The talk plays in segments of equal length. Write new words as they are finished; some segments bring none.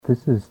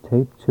This is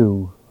tape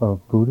 2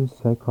 of Buddhist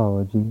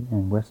Psychology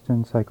and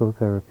Western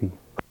Psychotherapy.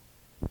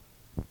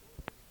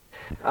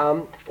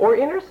 Or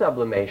inner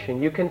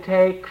sublimation. You can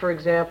take, for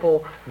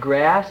example,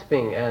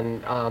 grasping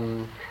and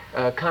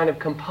a kind of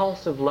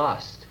compulsive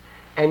lust.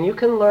 And you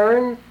can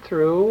learn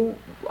through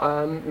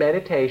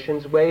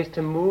meditations ways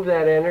to move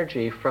that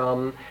energy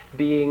from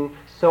being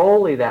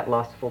solely that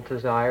lustful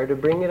desire to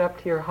bring it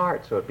up to your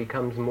heart so it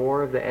becomes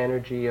more of the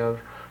energy of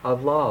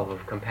love,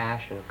 of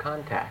compassion, of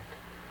contact.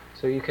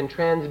 So you can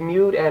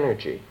transmute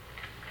energy.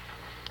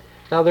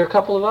 Now there are a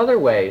couple of other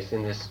ways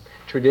in this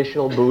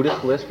traditional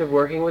Buddhist list of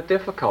working with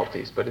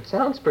difficulties, but it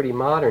sounds pretty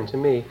modern to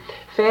me.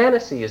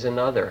 Fantasy is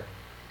another.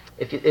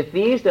 If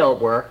these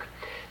don't work,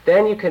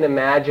 then you can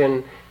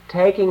imagine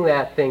taking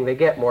that thing. They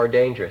get more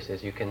dangerous,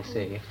 as you can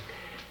see.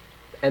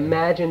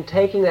 Imagine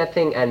taking that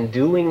thing and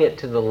doing it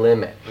to the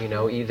limit. You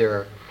know,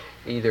 either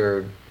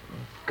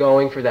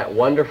going for that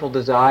wonderful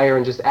desire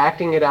and just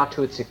acting it out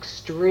to its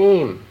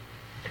extreme,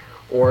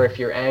 or if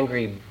you're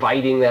angry,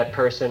 biting that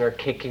person or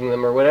kicking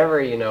them or whatever,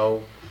 you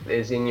know,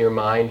 is in your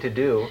mind to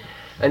do,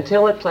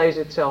 until it plays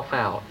itself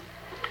out.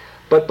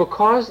 But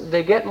because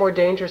they get more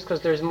dangerous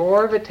because there's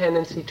more of a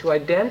tendency to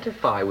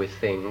identify with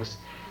things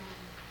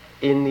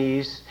in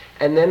these,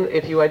 and then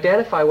if you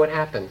identify, what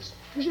happens?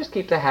 You just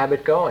keep the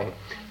habit going.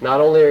 Not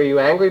only are you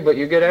angry, but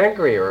you get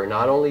angrier.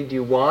 Not only do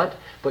you want,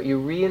 but you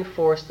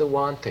reinforce the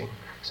wanting.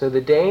 So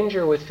the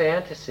danger with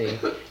fantasy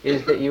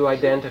is that you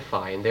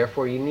identify, and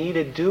therefore you need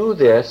to do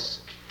this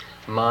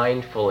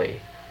mindfully.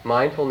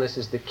 Mindfulness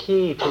is the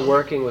key to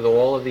working with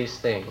all of these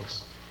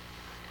things.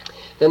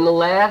 Then the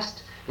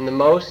last and the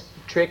most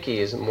tricky,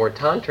 is more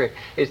tantric,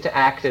 is to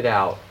act it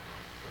out.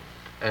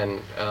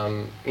 And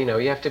you know,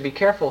 you have to be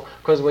careful,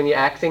 because when you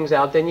act things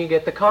out, then you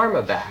get the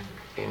karma back.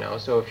 You know,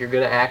 so if you're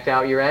going to act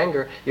out your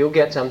anger, you'll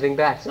get something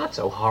back. It's not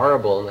so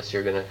horrible unless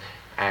you're going to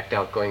act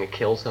out going to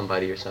kill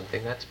somebody or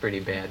something. That's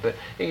pretty bad. But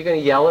if you're going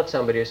to yell at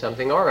somebody or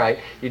something, all right,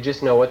 you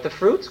just know what the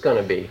fruit's going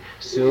to be.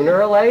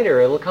 Sooner or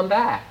later, it'll come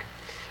back.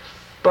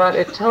 But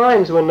at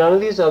times when none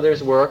of these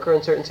others work, or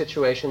in certain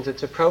situations,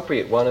 it's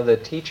appropriate. One of the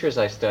teachers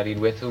I studied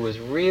with, who was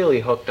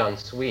really hooked on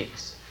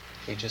sweets,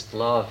 he just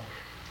loved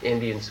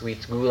Indian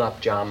sweets,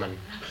 gulab jamun.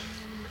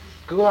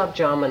 Gulab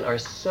jamun are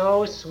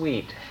so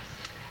sweet,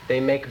 they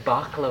make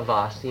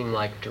baklava seem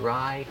like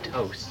dry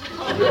toast.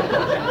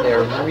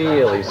 They're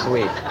really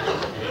sweet.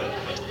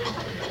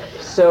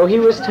 So he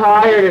was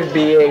tired of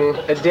being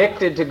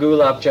addicted to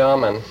gulab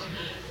jamun.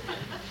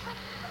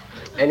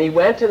 And he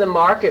went to the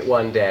market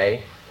one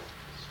day,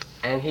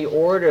 and he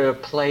ordered a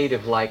plate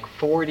of like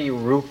 40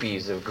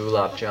 rupees of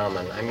gulab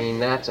jamun. I mean,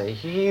 that's a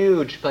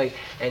huge plate.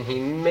 And he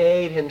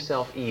made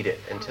himself eat it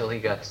until he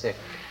got sick.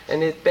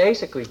 And it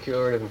basically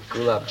cured him of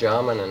gulab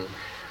jamun and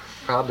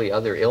probably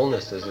other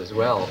illnesses as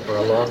well for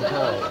a long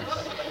time.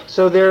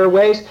 So there are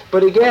ways,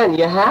 but again,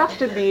 you have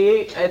to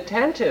be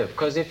attentive,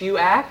 because if you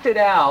act it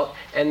out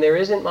and there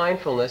isn't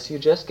mindfulness, you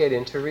just get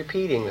into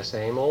repeating the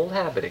same old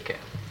habit again.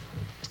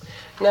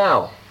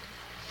 Now,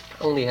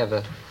 I only have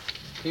a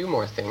few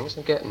more things.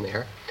 I'm getting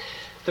there.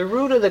 The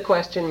root of the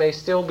question may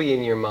still be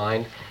in your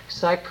mind.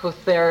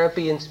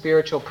 Psychotherapy and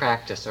spiritual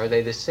practice, are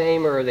they the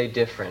same or are they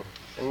different?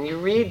 And you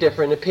read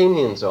different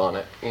opinions on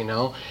it, you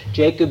know.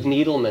 Jacob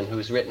Needleman,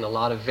 who's written a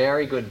lot of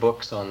very good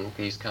books on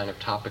these kind of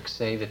topics,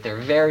 say that they're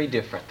very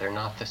different. They're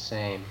not the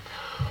same.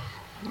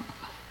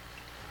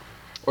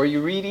 Or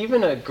you read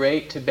even a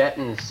great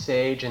Tibetan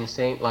sage and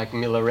saint like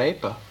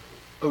Milarepa,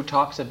 who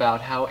talks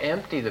about how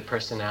empty the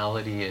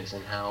personality is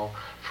and how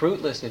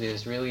fruitless it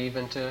is really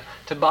even to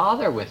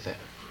bother with it.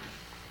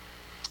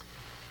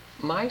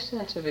 My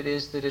sense of it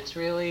is that it's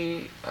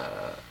really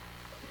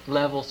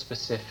level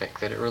specific,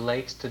 that it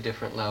relates to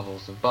different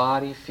levels of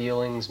body,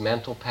 feelings,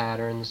 mental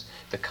patterns,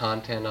 the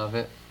content of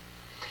it.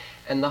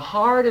 And the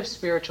heart of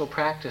spiritual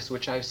practice,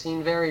 which I've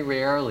seen very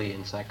rarely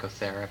in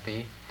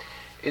psychotherapy,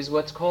 is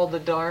what's called the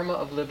Dharma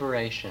of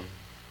liberation.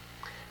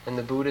 And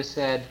the Buddha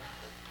said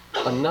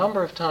a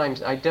number of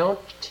times, I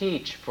don't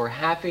teach for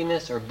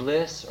happiness or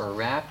bliss or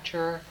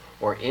rapture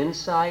or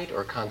insight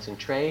or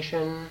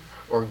concentration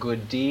or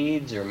good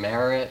deeds or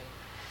merit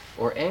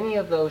or any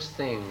of those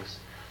things,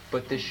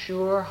 but the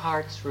sure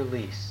heart's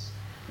release.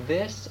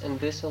 This and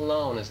this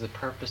alone is the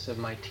purpose of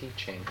my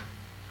teaching.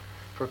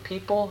 For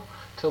people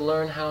to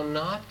learn how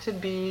not to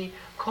be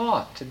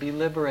caught, to be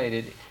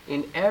liberated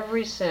in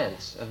every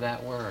sense of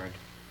that word,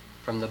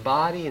 from the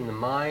body and the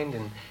mind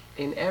and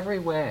in every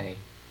way,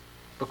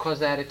 because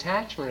that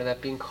attachment or that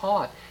being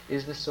caught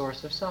is the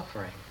source of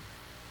suffering.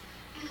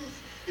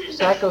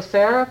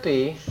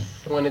 Psychotherapy,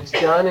 when it's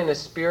done in a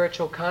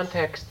spiritual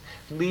context,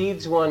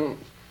 leads one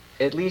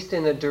at least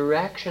in the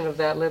direction of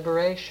that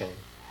liberation.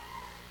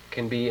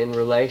 Can be in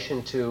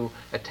relation to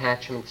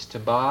attachments to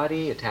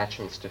body,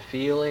 attachments to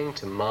feeling,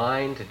 to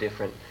mind, to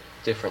different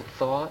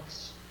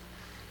thoughts.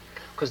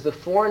 Because the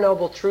Four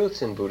Noble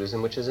Truths in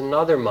Buddhism, which is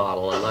another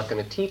model I'm not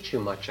going to teach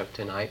you much of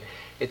tonight,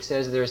 it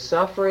says there's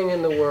suffering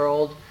in the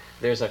world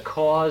There's a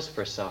cause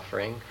for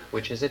suffering,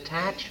 which is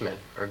attachment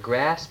or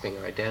grasping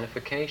or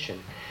identification.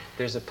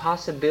 There's a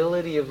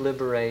possibility of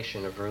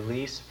liberation, of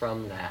release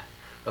from that,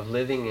 of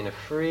living in a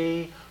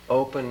free,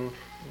 open,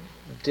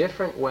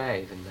 different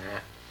way than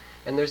that.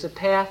 And there's a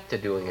path to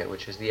doing it,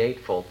 which is the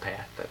Eightfold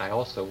Path, that I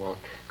also won't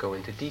go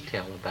into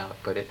detail about,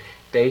 but it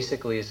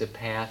basically is a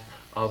path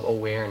of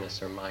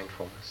awareness or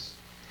mindfulness.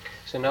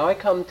 So now I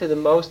come to the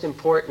most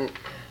important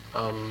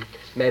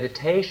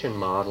meditation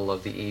model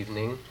of the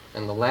evening,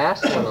 and the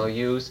last one I'll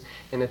use,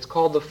 and it's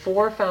called the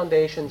Four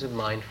Foundations of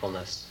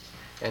Mindfulness.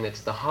 And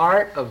it's the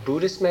heart of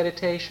Buddhist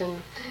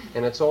meditation,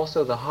 and it's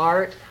also the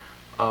heart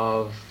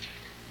of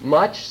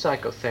much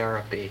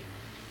psychotherapy.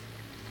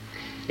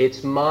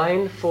 It's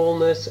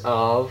mindfulness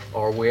of,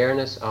 or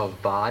awareness of,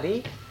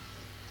 body,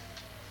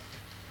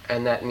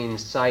 and that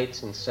means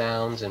sights and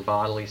sounds and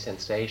bodily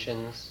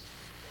sensations.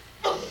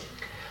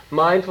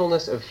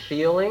 Mindfulness of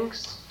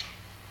feelings,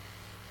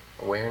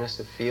 awareness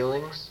of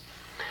feelings.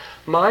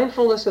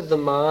 Mindfulness of the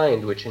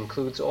mind, which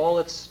includes all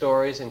its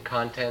stories and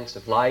contents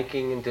of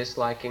liking and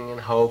disliking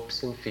and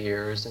hopes and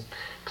fears and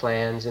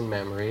plans and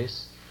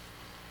memories.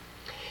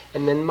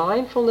 And then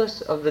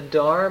mindfulness of the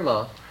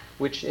Dharma,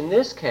 which in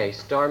this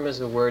case, Dharma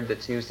is a word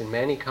that's used in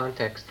many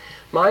contexts.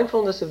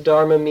 Mindfulness of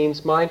Dharma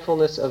means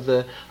mindfulness of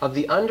the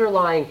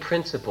underlying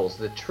principles,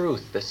 the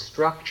truth, the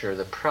structure,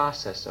 the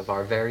process of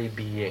our very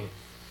being.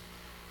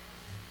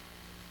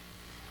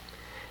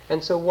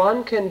 And so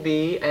one can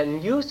be,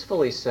 and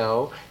usefully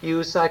so,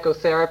 use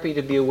psychotherapy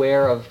to be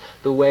aware of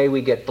the way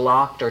we get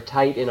blocked or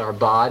tight in our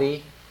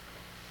body,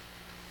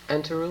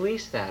 and to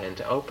release that and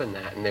to open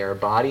that. And there are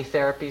body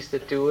therapies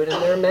that do it, and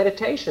there are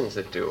meditations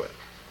that do it.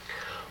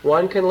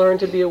 One can learn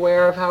to be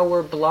aware of how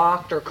we're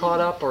blocked or caught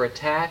up or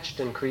attached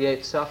and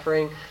create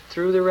suffering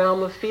through the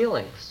realm of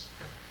feelings,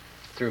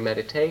 through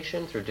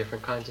meditation, through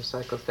different kinds of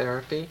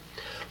psychotherapy.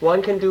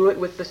 One can do it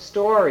with the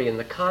story and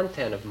the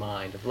content of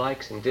mind, of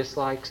likes and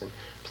dislikes and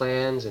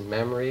plans and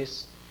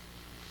memories.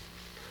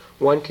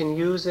 One can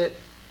use it,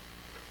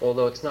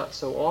 although it's not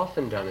so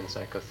often done in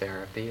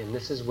psychotherapy, and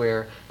this is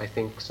where I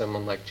think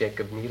someone like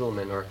Jacob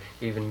Needleman or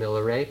even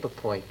Milarepa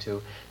point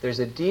to. There's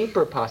a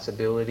deeper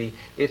possibility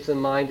if the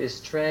mind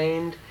is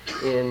trained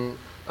in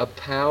a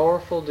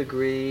powerful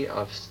degree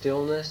of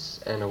stillness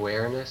and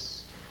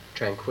awareness,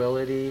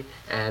 tranquility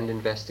and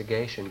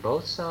investigation,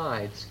 both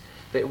sides,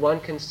 that one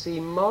can see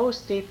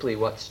most deeply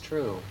what's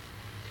true,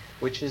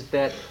 which is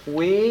that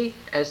we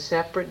as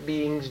separate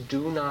beings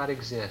do not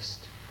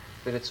exist.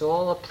 That it's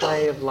all a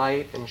play of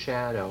light and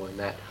shadow, and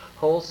that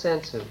whole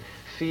sense of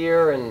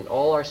fear and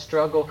all our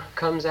struggle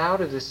comes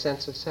out of this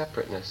sense of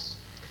separateness,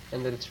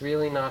 and that it's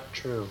really not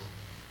true.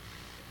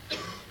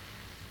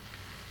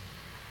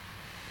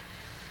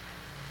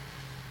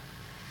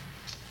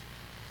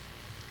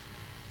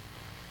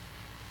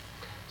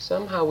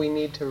 Somehow we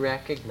need to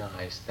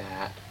recognize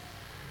that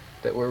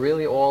we're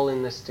really all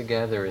in this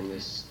together, in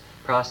this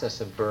process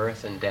of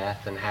birth and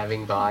death and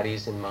having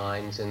bodies and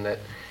minds, and that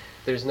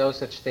there's no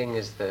such thing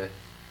as the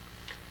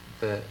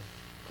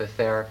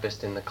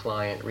therapist and the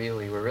client,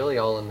 really. We're really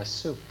all in the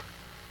soup,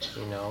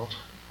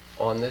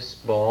 on this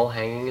ball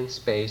hanging in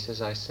space,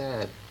 as I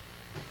said.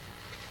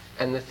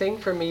 And the thing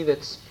for me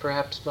that's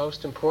perhaps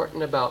most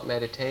important about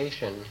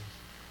meditation,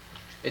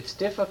 it's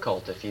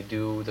difficult if you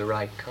do the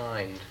right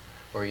kind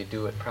or you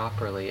do it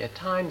properly. At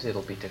times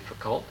it'll be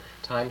difficult,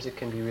 at times it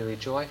can be really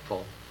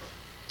joyful,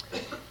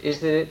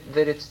 is that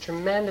it's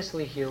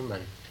tremendously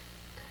human.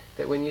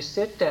 That when you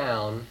sit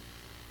down,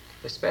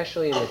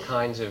 especially in the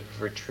kinds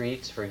of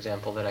retreats, for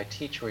example, that I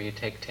teach where you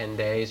take 10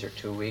 days or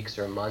 2 weeks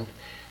or a month,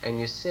 and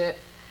you sit,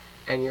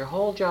 and your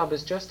whole job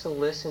is just to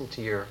listen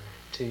to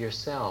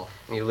yourself.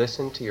 And you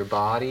listen to your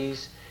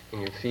bodies and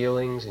your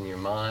feelings and your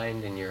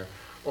mind and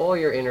all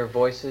your inner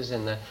voices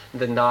and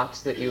the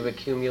knots that you've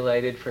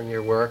accumulated from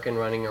your work and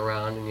running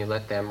around, and you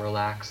let them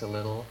relax a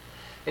little.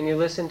 And you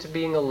listen to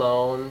being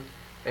alone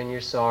and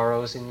your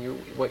sorrows and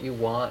what you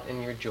want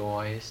and your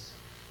joys.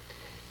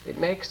 It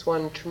makes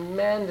one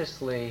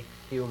tremendously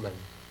human.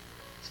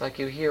 It's like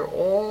you hear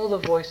all the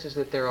voices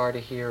that there are to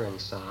hear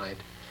inside.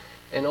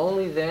 And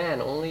only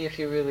then, only if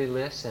you really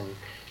listen,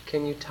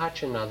 can you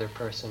touch another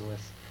person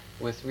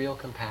with real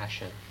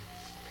compassion.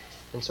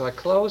 And so I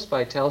close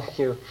by telling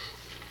you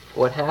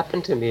what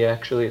happened to me.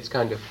 Actually, it's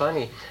kind of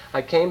funny.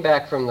 I came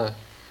back from the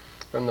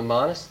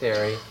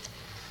monastery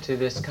to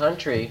this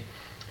country,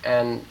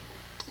 and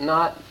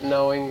not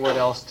knowing what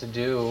else to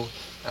do,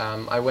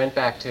 I went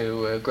back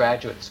to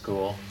graduate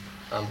school,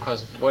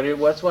 because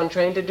what's one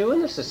trained to do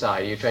in this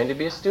society? You're trained to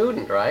be a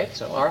student, right?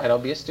 So, all right, I'll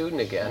be a student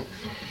again.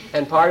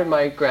 And part of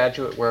my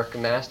graduate work,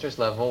 master's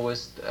level,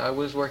 was I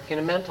was working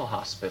in a mental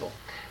hospital.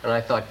 And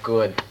I thought,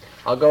 good,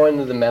 I'll go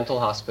into the mental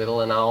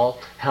hospital and I'll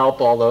help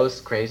all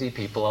those crazy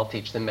people. I'll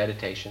teach them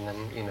meditation,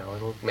 and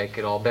it'll make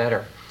it all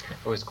better.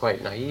 I was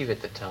quite naive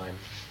at the time.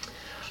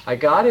 I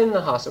got in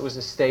the hospital. It was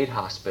a state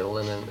hospital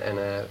and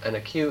an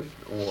acute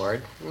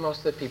ward. Most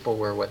of the people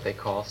were what they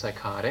call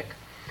psychotic.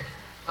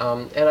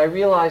 And I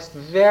realized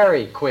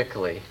very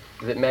quickly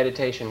that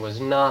meditation was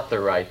not the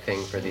right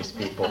thing for these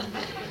people.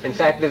 In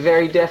fact, the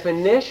very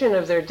definition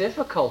of their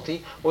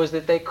difficulty was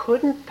that they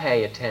couldn't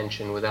pay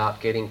attention without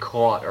getting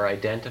caught or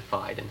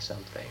identified in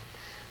something.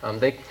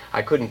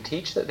 I couldn't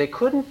teach that. They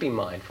couldn't be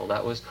mindful.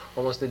 That was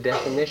almost the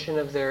definition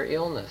of their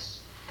illness.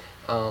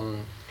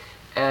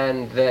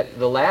 And that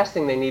the last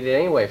thing they needed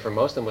anyway for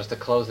most of them was to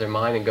close their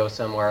mind and go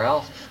somewhere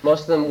else.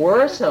 Most of them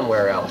were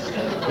somewhere else.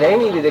 They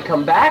needed to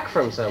come back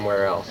from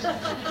somewhere else.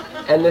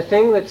 And the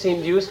thing that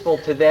seemed useful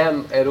to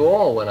them at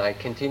all when I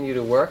continued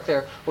to work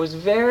there was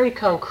very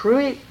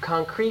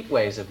concrete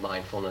ways of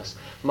mindfulness.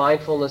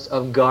 Mindfulness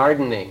of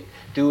gardening,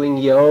 doing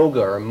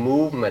yoga or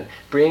movement,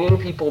 bringing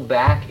people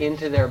back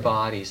into their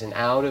bodies and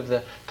out of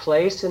the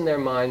place in their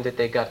mind that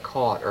they got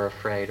caught or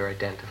afraid or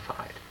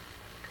identified.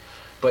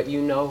 But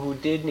you know who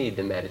did need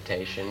the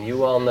meditation?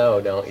 You all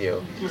know, don't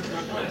you?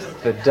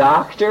 The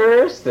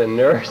doctors, the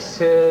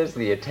nurses,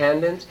 the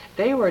attendants,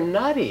 they were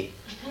nutty.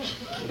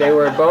 They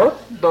were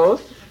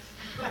both,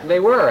 they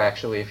were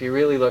actually, if you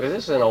really look at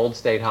this, is an old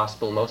state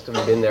hospital. Most of them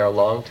have been there a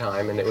long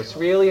time, and it was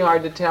really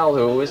hard to tell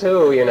who was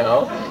who, you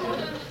know.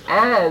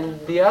 And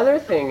the other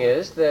thing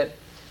is that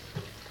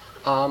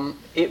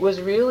it was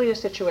really a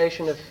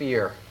situation of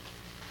fear.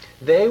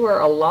 They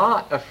were a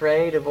lot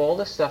afraid of all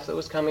the stuff that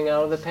was coming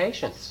out of the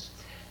patients.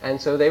 And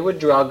so they would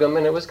drug them,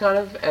 and it was kind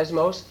of, as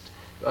most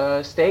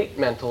state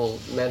mental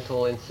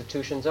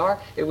institutions are,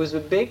 it was a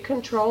big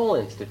control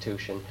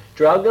institution.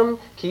 Drug them,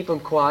 keep them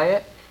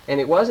quiet, and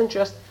it wasn't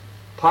just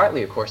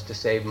partly, of course, to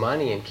save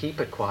money and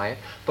keep it quiet,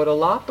 but a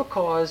lot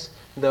because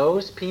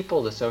those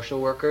people, the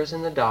social workers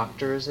and the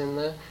doctors and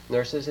the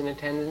nurses and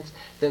attendants,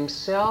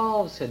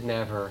 themselves had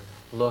never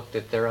looked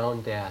at their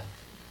own death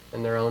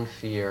and their own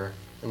fear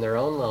and their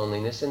own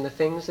loneliness and the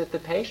things that the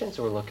patients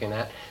were looking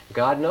at.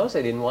 God knows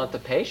they didn't want the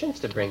patients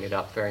to bring it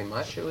up very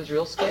much. It was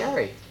real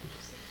scary.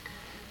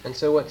 And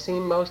so what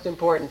seemed most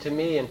important to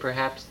me, and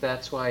perhaps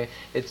that's why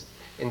it's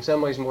in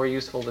some ways more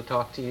useful to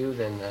talk to you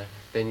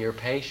than your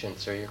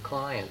patients or your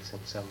clients in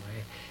some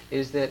way,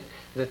 is that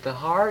the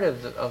heart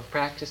of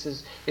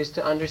practices is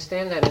to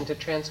understand that and to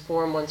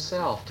transform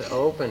oneself, to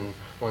open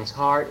one's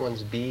heart,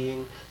 one's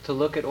being, to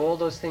look at all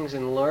those things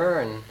and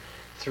learn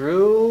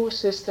through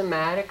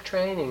systematic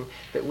training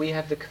that we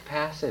have the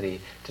capacity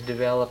to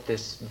develop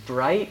this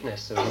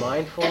brightness of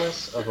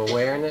mindfulness, of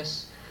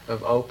awareness,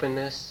 of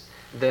openness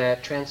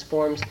that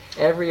transforms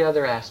every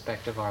other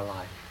aspect of our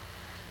life.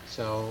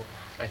 So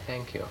I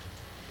thank you.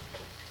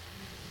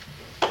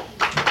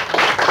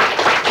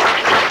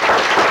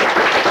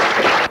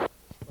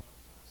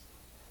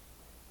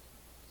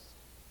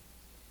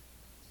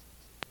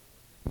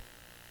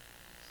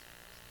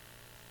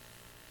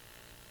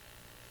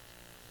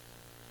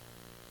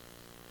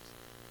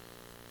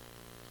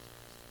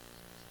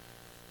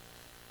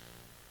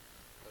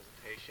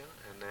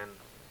 And then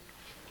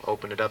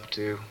open it up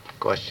to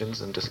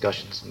questions and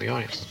discussions in the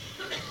audience.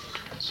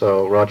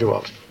 So, Roger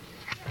Walsh.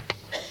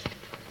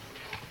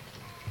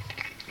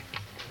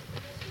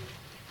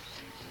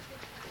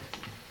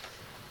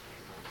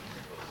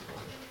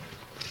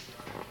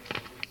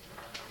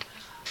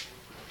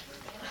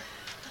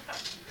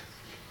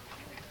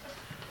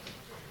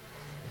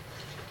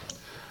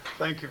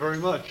 Thank you very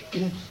much.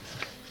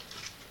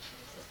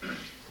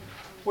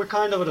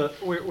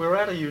 We're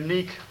at a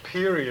unique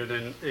period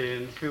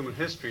in human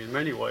history in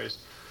many ways.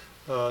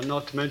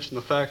 Not to mention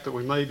the fact that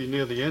we may be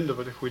near the end of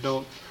it if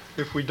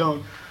we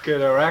don't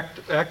get our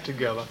act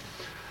together.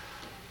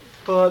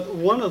 But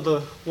one of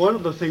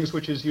the things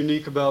which is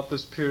unique about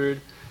this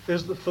period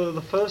is that for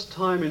the first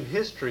time in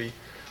history,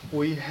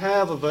 we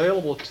have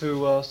available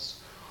to us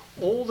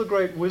all the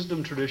great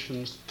wisdom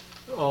traditions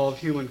of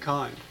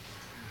humankind.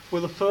 We're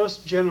the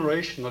first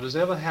generation that has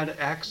ever had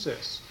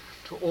access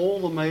to all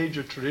the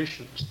major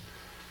traditions.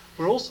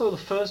 We're also the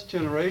first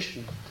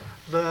generation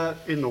that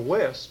in the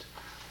West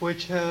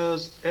which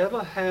has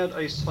ever had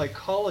a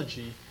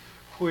psychology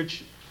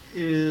which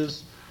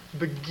is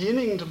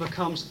beginning to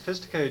become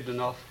sophisticated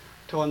enough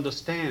to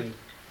understand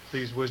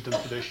these wisdom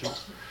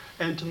traditions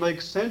and to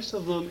make sense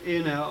of them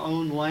in our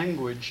own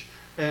language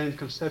and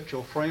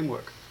conceptual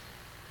framework.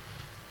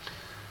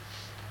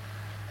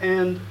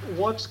 And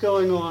what's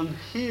going on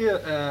here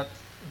at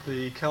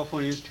the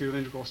California Institute of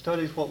Integral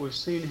Studies, what we've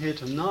seen here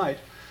tonight,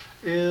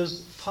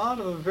 is part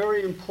of a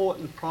very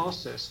important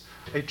process,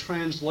 a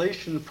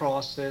translation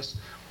process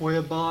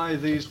whereby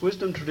these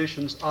wisdom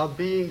traditions are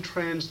being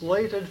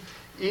translated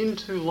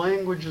into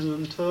languages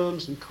and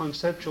terms and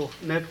conceptual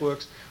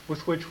networks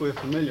with which we're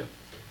familiar.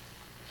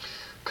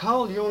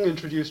 Carl Jung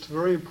introduced a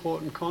very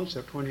important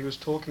concept when he was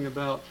talking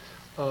about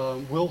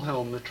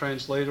Wilhelm, the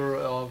translator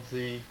of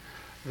the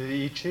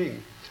I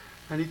Ching.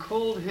 And he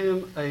called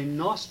him a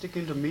Gnostic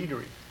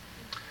intermediary.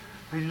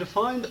 And he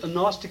defined a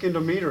Gnostic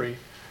intermediary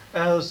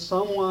as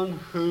someone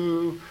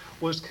who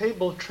was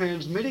capable of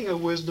transmitting a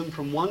wisdom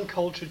from one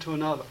culture to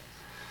another,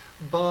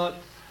 but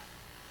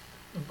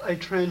a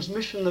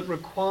transmission that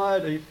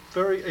required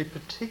a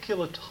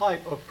particular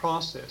type of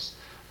process,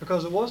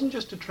 because it wasn't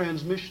just a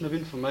transmission of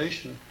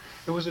information,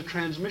 it was a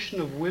transmission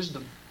of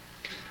wisdom.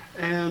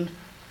 And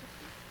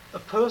a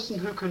person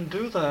who can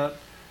do that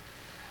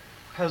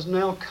has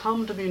now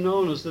come to be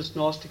known as this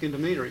Gnostic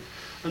intermediary.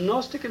 A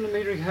Gnostic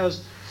intermediary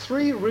has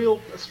three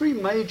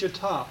major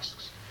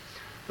tasks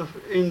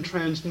in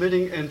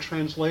transmitting and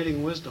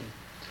translating wisdom.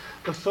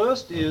 The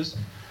first is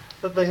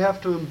that they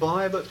have to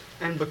imbibe it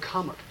and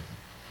become it.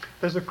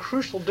 There's a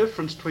crucial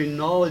difference between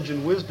knowledge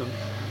and wisdom,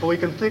 but we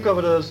can think of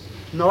it as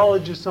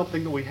knowledge is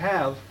something that we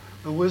have,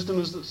 and wisdom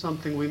is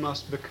something we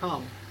must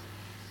become.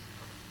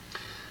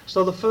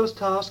 So the first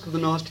task of the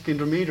Gnostic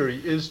intermediary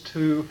is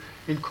to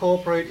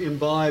incorporate,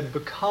 imbibe,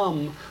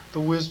 become the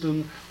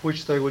wisdom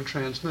which they would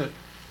transmit.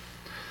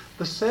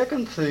 The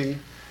second thing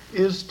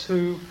is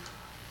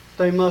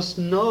they must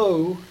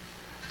know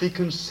the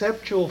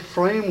conceptual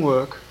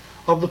framework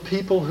of the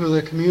people who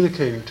they're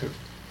communicating to.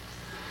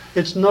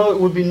 It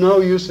would be no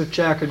use if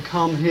Jack had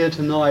come here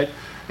tonight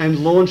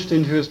and launched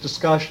into his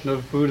discussion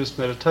of Buddhist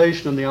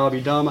meditation and the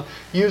Abhidharma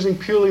using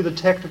purely the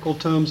technical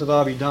terms of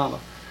Abhidharma.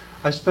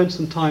 I spent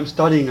some time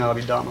studying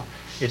Abhidharma.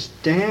 It's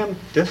damn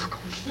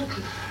difficult.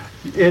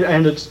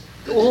 And it's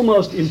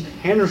almost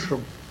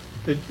impenetrable.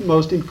 The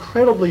most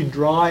incredibly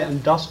dry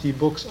and dusty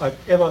books I've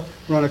ever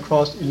run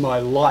across in my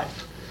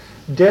life.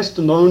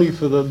 Destined only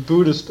for the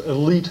Buddhist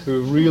elite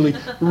who really,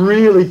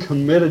 really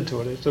committed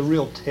to it. It's a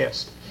real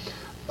test.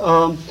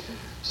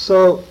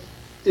 So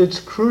it's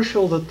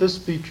crucial that this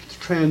be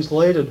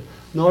translated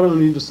not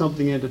only into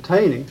something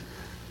entertaining,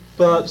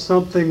 but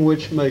something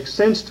which makes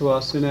sense to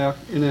us in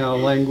our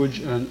language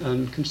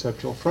and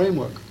conceptual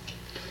framework.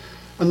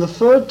 And the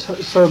third,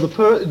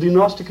 the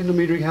Gnostic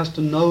intermediary has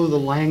to know the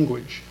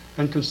language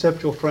and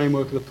conceptual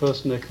framework of the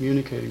person they're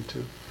communicating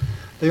to.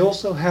 They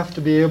also have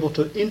to be able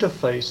to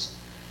interface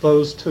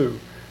those two.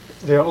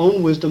 Their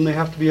own wisdom, they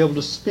have to be able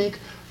to speak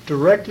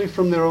directly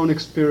from their own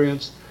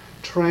experience,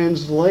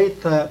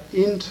 translate that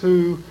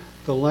into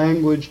the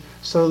language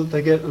so that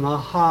they get an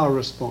aha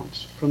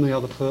response from the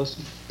other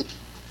person.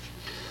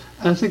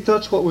 And I think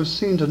that's what we've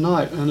seen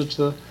tonight,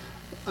 and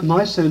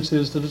my sense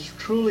is that it's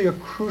truly a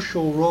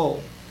crucial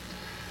role.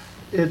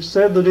 It's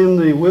said that in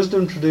the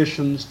wisdom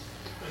traditions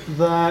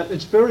that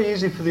it's very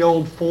easy for the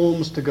old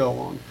forms to go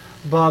on,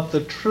 but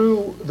the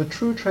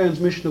true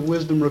transmission of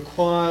wisdom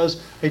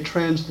requires a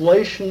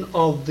translation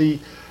of the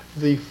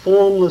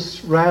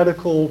formless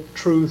radical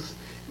truth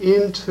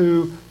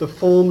into the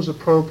forms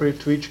appropriate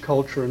to each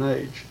culture and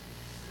age.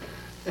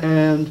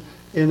 And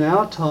in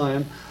our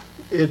time,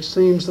 it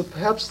seems that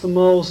perhaps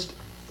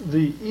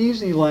the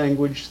easy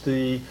language,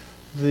 the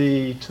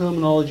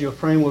terminology or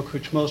framework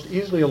which most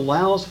easily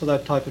allows for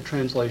that type of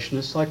translation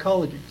is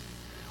psychology.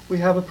 We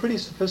have a pretty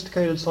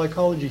sophisticated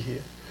psychology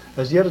here.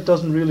 As yet it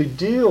doesn't really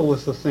deal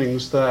with the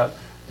things that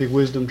the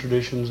wisdom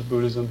traditions,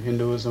 Buddhism,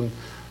 Hinduism,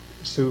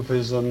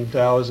 Sufism,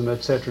 Taoism,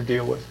 etc.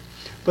 deal with.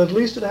 But at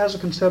least it has a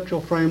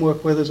conceptual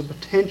framework where there's a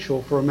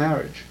potential for a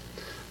marriage.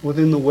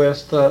 Within the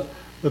West, that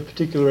the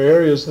particular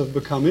areas have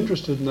become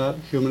interested in that,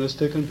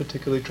 humanistic and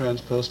particularly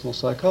transpersonal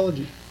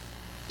psychology.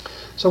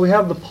 So we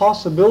have the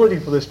possibility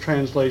for this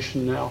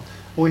translation now.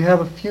 We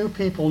have a few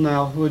people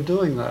now who are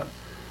doing that.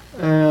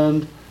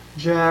 And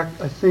Jack,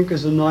 I think,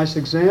 is a nice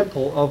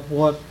example of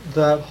what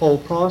that whole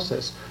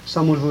process,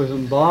 someone who has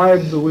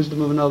imbibed the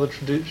wisdom of another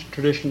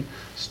tradition,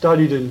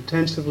 studied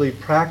intensively,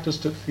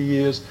 practiced it for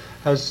years,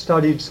 has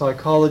studied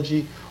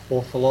psychology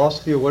or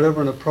philosophy or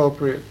whatever an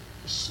appropriate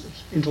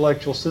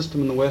intellectual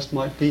system in the West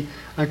might be,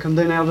 and can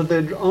then out of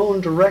their own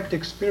direct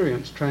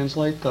experience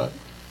translate that.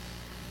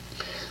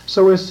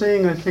 So we're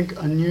seeing, I think,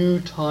 a new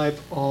type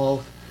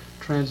of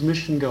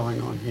transmission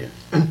going on here,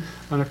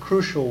 and a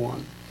crucial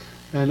one.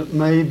 And it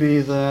may be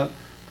that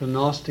the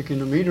Gnostic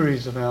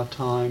intermediaries of our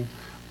time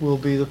will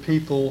be the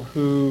people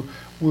who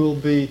will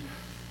be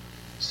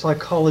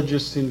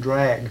psychologists in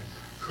drag,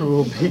 who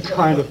will be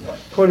kind of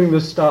putting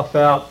this stuff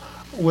out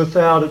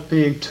without it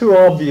being too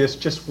obvious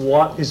just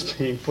what is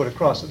being put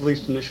across, at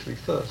least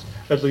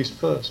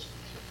first.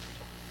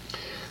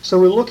 So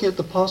we're looking at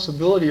the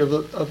possibility of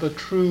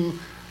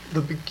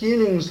the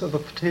beginnings of a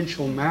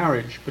potential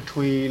marriage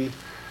between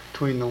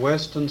the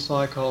Western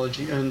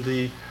psychology and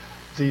the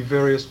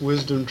various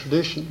wisdom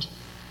traditions.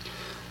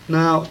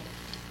 Now,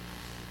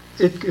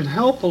 it can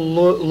help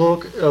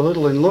look a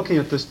little in looking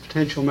at this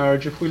potential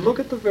marriage if we look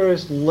at the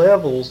various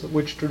levels at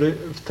which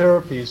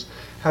therapies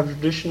have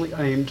traditionally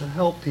aimed to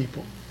help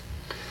people.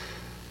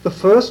 The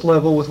first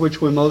level with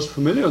which we're most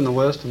familiar in the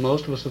West, and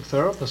most of us as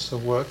therapists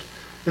have worked,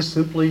 is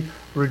simply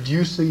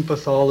reducing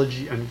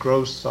pathology and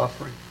gross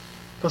suffering.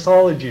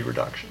 Pathology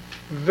reduction,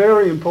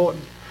 very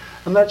important.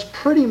 And that's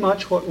pretty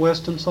much what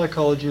Western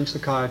psychology and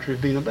psychiatry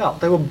have been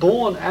about. They were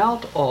born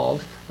out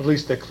of, at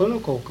least their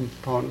clinical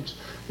components,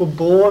 were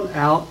born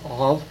out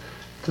of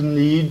the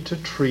need to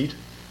treat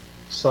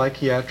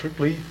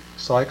psychiatrically,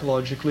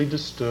 psychologically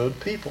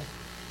disturbed people,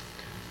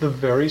 the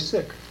very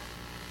sick.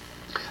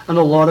 And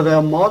a lot of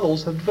our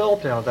models have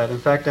developed out of that. In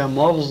fact, our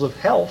models of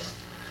health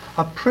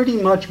are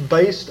pretty much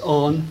based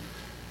on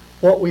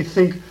what we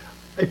think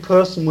a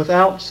person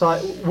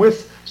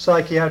with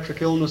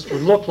psychiatric illness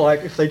would look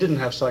like if they didn't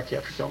have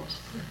psychiatric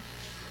illness.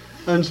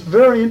 And it's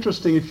very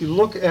interesting if you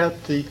look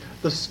at the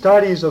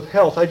studies of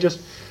health. I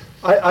just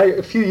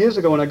A few years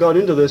ago when I got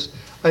into this,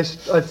 I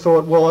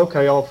thought, well,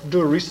 okay, I'll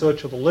do a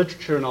research of the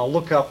literature and I'll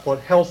look up what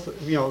health,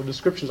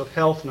 descriptions of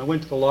health, and I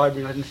went to the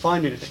library and I didn't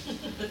find anything.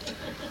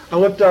 I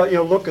looked at,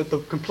 look at the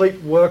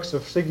complete works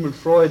of Sigmund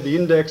Freud, the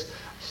index,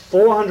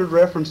 400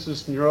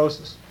 references to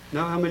neurosis.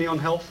 Know how many on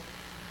health?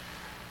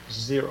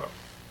 0.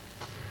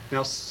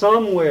 Now,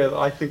 somewhere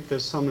I think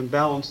there's some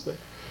imbalance there.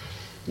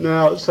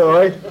 Now, so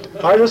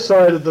I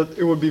decided that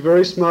it would be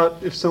very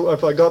smart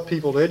if I got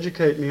people to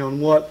educate me on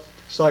what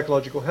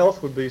psychological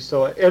health would be.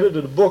 So I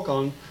edited a book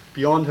on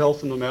Beyond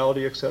Health and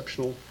Normality,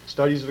 Exceptional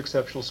Studies of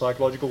Exceptional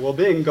Psychological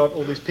Well-Being, got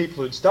all these people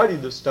who had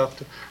studied this stuff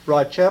to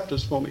write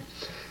chapters for me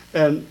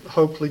and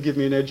hopefully give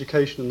me an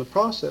education in the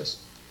process.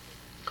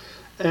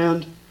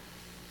 And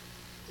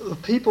the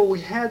people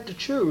we had to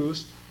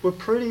choose were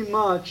pretty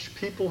much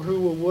people who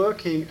were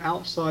working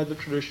outside the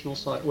traditional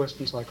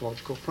Western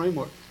psychological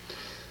framework,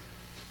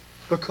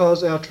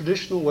 because our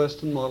traditional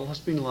Western model has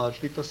been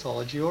largely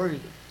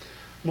pathology-oriented.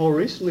 More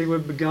recently,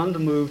 we've begun to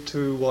move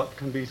to what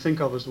can be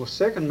think of as the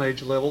second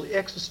major level, the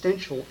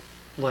existential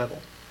level.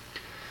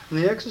 And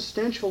the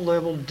existential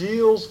level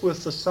deals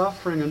with the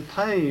suffering and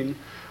pain,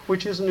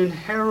 which is an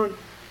inherent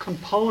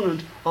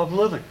component of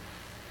living.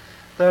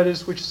 That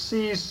is, which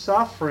sees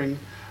suffering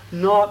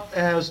not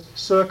as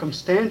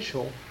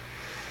circumstantial,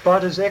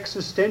 but as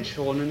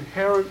existential, an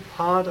inherent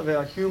part of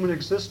our human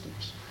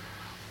existence.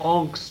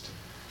 Angst,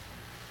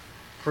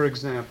 for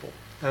example,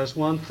 as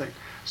one thing.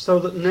 So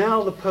that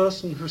now the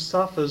person who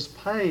suffers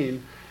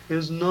pain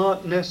is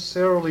not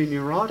necessarily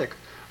neurotic,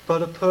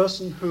 but a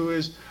person who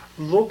is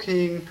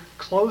looking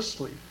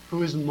closely,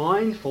 who is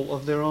mindful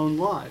of their own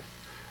life,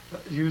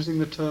 using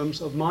the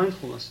terms of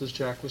mindfulness, as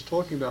Jack was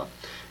talking about,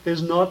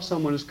 is not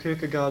someone, as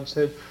Kierkegaard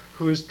said,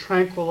 who is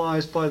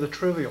tranquilized by the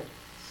trivial.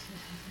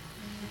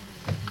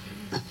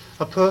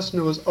 A person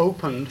who is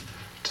opened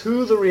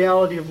to the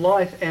reality of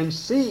life and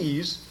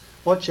sees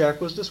what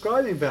Jack was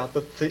describing about,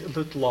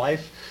 that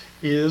life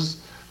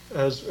is,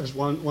 as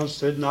one once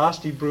said,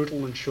 nasty,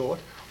 brutal, and short,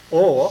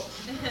 or,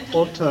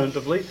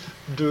 alternatively,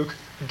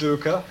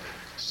 dukkha,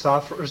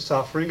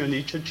 suffering,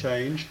 anicca,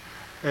 change,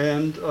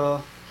 and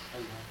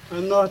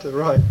anatta,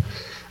 right.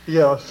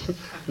 Yeah,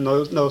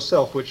 no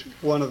self, which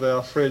one of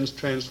our friends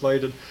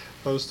translated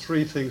those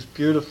three things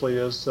beautifully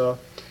as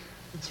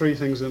three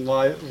things in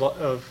life,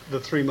 of the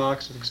three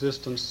marks of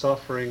existence: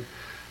 suffering,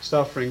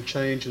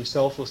 change, and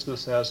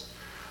selflessness. As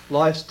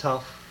life's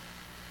tough,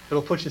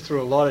 it'll put you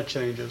through a lot of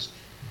changes,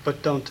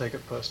 but don't take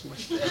it personally.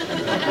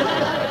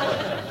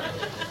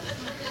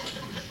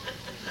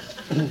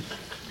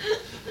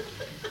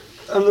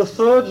 And the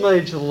third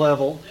major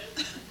level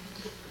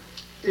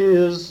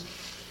is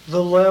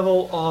the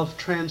level of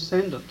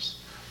transcendence,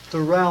 the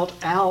route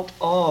out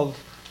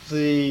of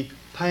the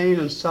pain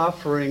and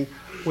suffering,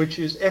 which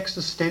is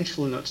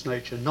existential in its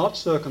nature, not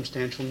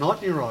circumstantial,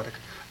 not neurotic,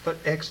 but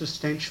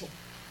existential.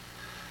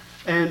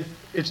 And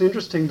it's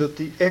interesting that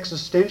the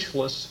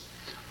existentialists,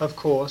 of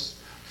course,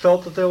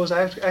 felt that there was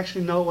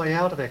actually no way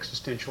out of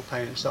existential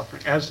pain and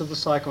suffering, as did the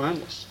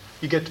psychoanalysts.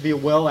 You get to be a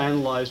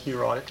well-analyzed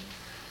neurotic.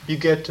 You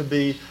get to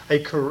be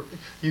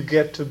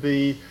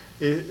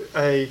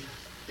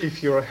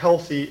if you're a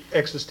healthy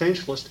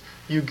existentialist,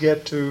 you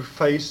get to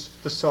face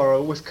the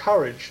sorrow with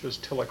courage, as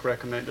Tillich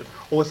recommended,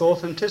 or with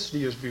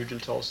authenticity, as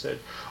Bugental said,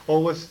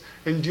 or with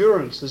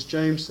endurance, as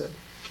James said.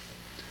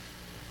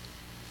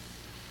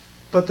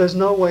 But there's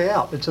no way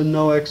out. It's a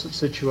no-exit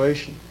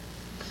situation.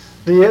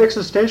 The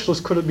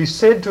existentialist could be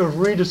said to have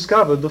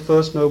rediscovered the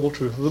first noble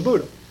truth of the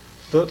Buddha,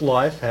 that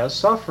life has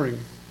suffering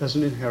as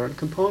an inherent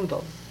component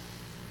of it.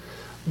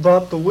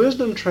 But the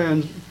wisdom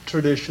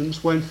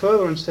traditions went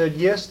further and said,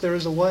 yes, there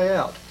is a way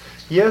out.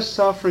 Yes,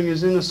 suffering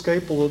is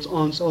inescapable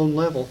on its own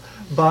level,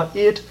 but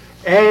it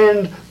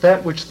and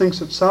that which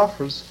thinks it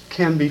suffers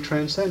can be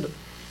transcended.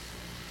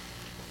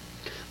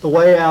 The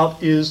way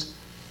out is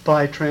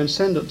by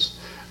transcendence.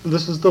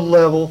 This is the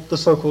level, the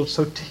so-called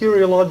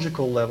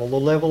soteriological level, the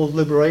level of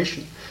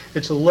liberation.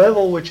 It's a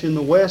level which in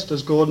the West,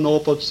 as Gordon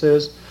Allport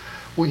says,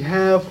 we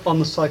have on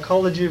the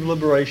psychology of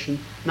liberation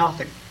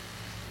nothing.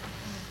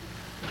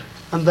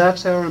 And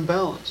that's our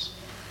imbalance.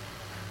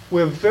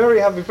 We have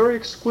very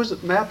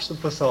exquisite maps of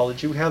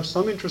pathology. We have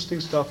some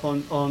interesting stuff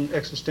on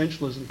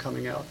existentialism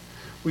coming out.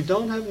 We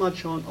don't have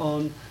much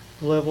on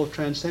the level of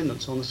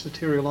transcendence, on the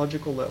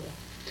soteriological level.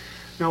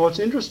 Now what's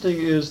interesting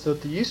is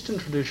that the Eastern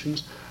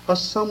traditions are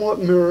somewhat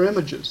mirror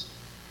images.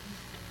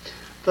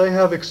 They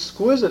have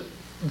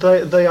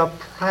they are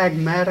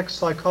pragmatic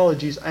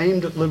psychologies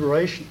aimed at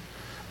liberation.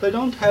 They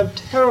don't have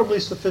terribly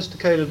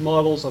sophisticated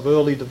models of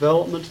early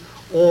development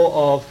or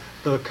of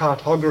the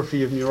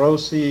cartography of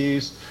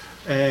neuroses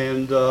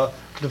and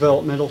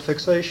developmental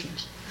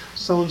fixations.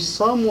 So in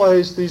some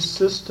ways these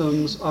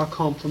systems are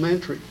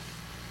complementary,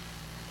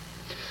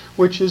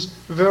 which is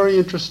very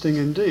interesting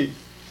indeed,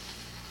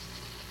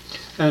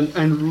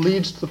 and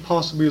leads to the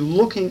possibility of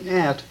looking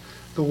at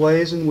the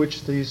ways in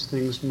which these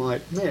things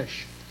might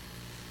mesh.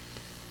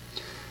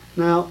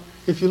 Now,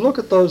 if you look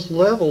at those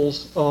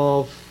levels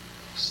of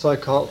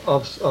psychological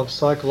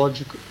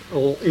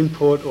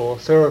input or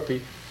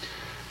therapy,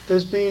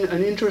 there's been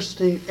an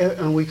interesting,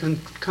 and we can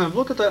kind of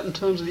look at that in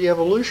terms of the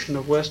evolution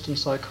of Western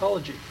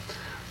psychology,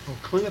 or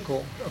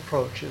clinical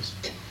approaches.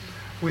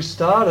 We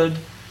started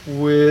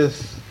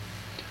with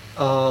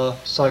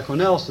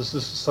psychoanalysis.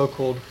 This is the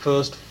so-called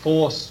first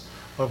force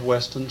of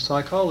Western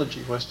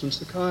psychology, Western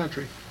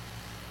psychiatry.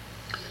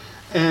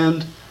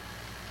 And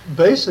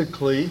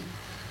basically,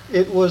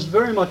 it was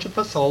very much a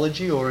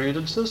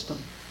pathology-oriented system.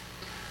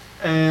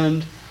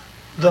 And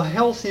the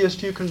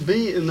healthiest you can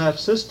be in that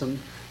system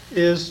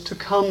is to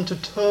come to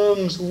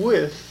terms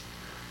with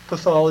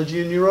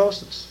pathology and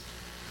neurosis,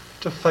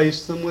 to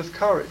face them with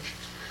courage.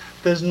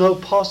 There's no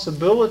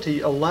possibility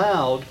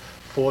allowed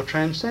for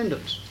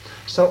transcendence.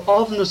 So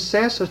of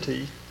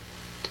necessity,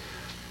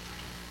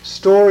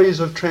 stories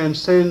of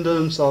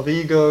transcendence, of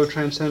ego,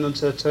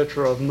 transcendence,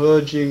 etc., of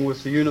merging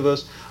with the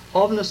universe,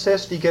 of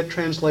necessity get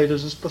translated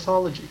as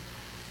pathology.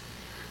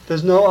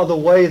 There's no other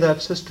way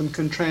that system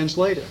can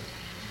translate it.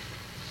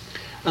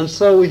 And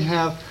so we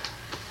have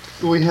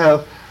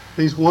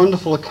these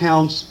wonderful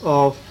accounts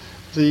of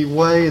the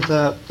way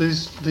that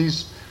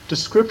these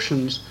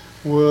descriptions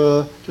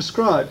were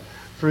described.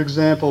 For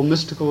example,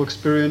 mystical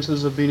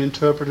experiences have been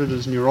interpreted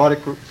as neurotic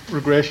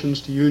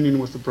regressions to union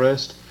with the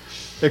breast,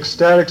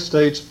 ecstatic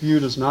states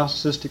viewed as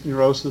narcissistic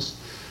neurosis,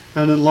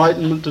 and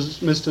enlightenment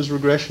dismissed as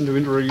regression to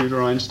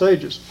intrauterine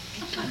stages.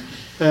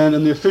 And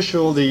in the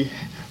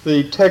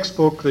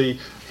textbook, The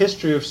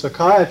History of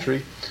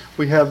Psychiatry,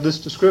 we have this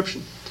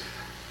description.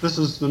 This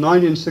is the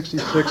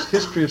 1966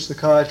 History of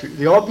Psychiatry.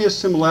 The obvious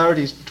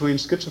similarities between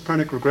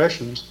schizophrenic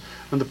regressions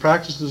and the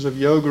practices of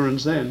yoga and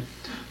Zen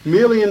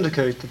merely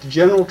indicate that the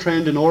general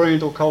trend in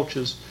Oriental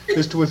cultures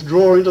is to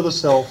withdraw into the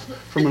self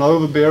from an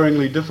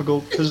overbearingly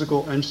difficult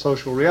physical and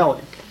social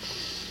reality.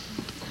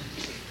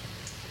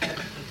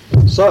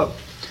 So,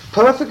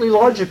 perfectly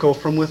logical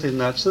from within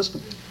that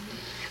system.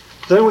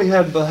 Then we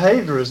had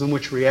behaviorism,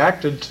 which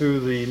reacted to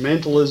the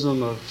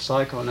mentalism of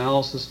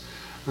psychoanalysis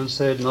and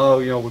said, no,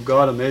 we've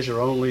got to measure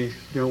only,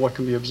 what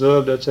can be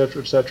observed,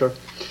 etc., etc.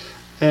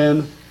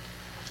 And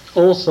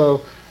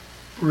also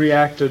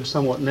reacted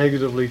somewhat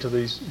negatively to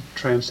these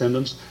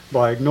transcendence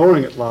by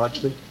ignoring it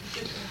largely.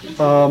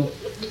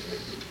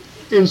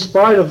 In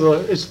spite of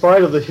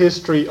the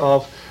history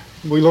of,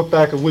 we look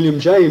back at William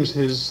James,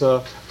 his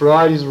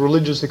varieties of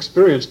religious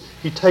experience,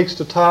 he takes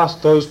to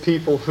task those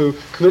people who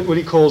commit what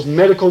he calls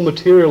medical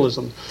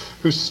materialism,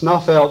 who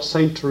snuff out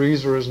St.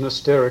 Teresa as an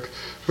hysteric,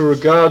 who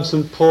regard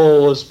St.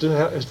 Paul as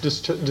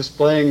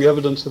displaying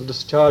evidence of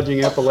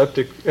discharging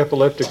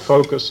epileptic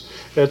focus,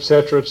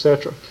 etc.,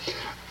 etc.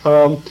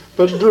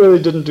 But it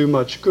really didn't do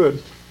much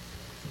good.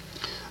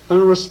 And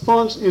in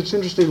response, it's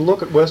interesting to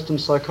look at Western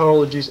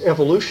psychology's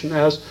evolution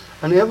as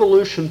an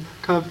evolution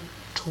kind of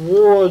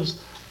towards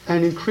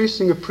an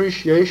increasing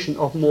appreciation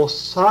of more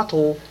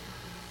subtle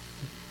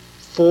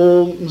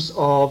forms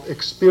of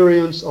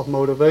experience, of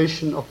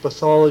motivation, of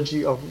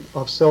pathology, of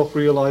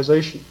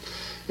self-realization.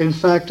 In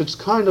fact, it's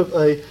kind of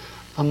a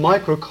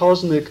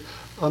microcosm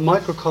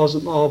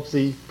of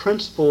the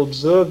principle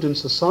observed in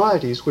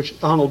societies, which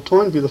Arnold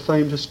Toynbee, the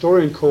famed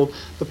historian, called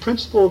the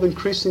principle of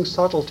increasing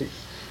subtlety.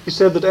 He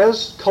said that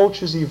as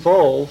cultures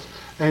evolve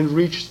and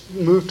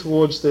move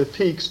towards their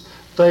peaks,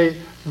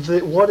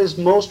 what is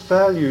most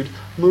valued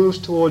moves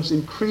towards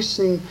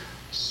increasing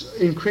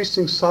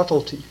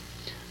subtlety.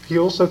 He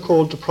also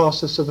called the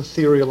process of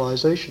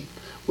etherealization.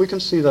 We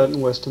can see that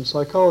in Western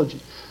psychology,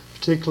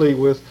 particularly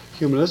with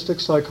humanistic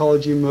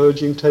psychology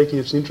emerging, taking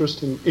its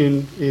interest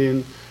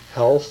in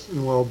health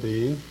and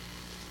well-being,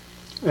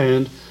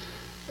 and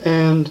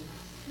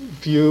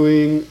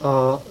viewing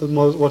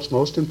what's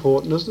most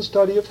important as the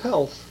study of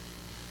health,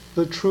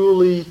 the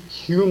truly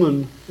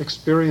human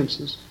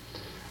experiences,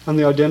 and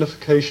the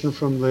identification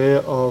from there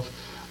of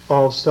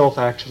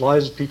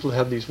self-actualized people who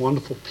have these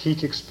wonderful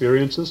peak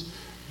experiences,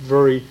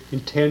 very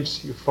intense,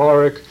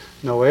 euphoric,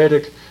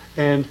 noetic,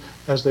 and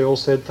as they all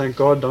said, thank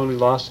God, it only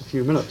lasts a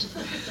few minutes.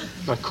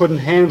 I couldn't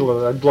handle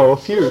it, I'd blow a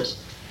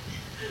fuse.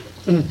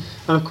 And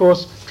of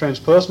course,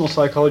 transpersonal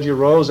psychology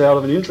arose out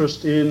of an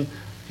interest in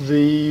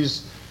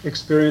these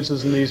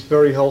experiences in these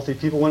very healthy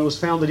people. When it was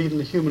found that even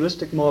the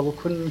humanistic model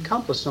couldn't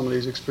encompass some of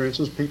these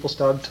experiences, people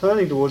started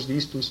turning towards the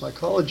Eastern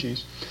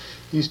psychologies,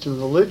 Eastern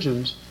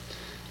religions,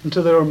 and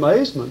to their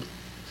amazement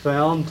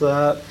found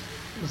that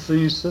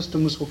these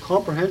systems were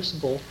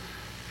comprehensible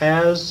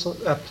as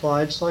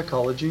applied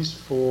psychologies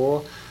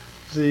for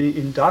the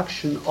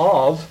induction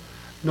of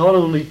not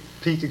only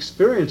peak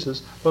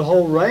experiences, but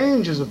whole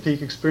ranges of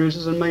peak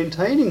experiences and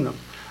maintaining them,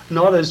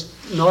 not as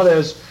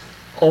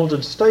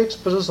altered states,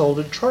 but as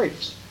altered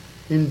traits,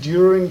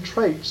 enduring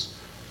traits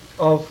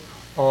of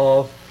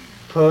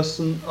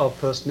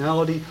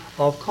personality,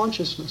 of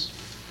consciousness.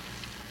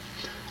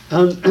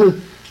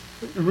 And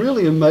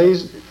really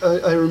amazed.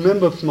 I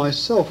remember for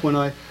myself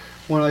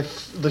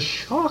the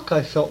shock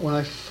I felt when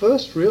I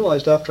first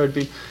realized, after I'd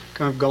been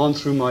kind of gone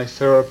through my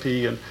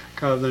therapy and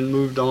kind of then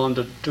moved on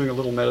to doing a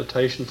little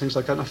meditation, things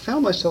like that. And I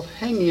found myself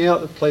hanging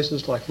out at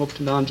places like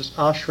Muktananda's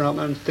ashram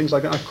and things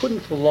like that. I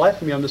couldn't for the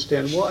life of me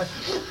understand why.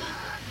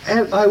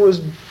 And I was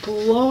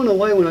blown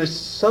away when I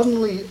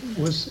suddenly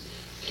was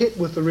hit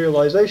with the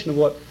realization of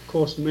what, of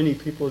course, many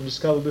people had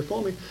discovered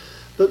before me,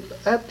 that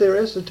at their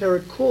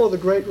esoteric core, the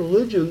great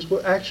religions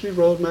were actually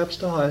roadmaps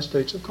to higher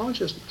states of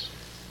consciousness.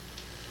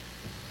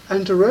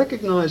 And to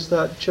recognize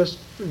that, just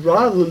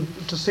rather than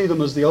to see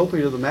them as the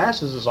opiate of the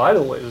masses, as I'd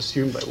always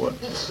assumed they were,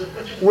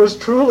 was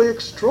truly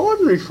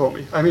extraordinary for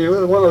me. I mean, it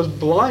was one of those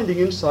blinding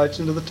insights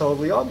into the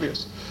totally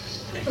obvious.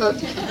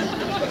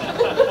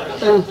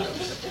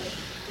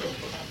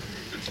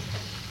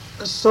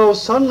 So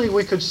suddenly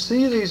we could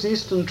see these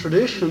Eastern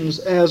traditions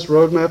as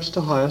roadmaps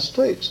to higher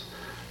states.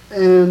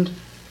 And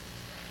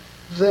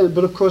then,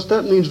 but of course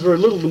that means very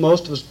little to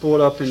most of us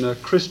brought up in a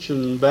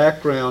Christian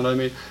background. I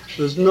mean,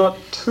 there's not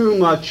too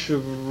much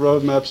of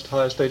roadmaps to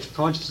higher states of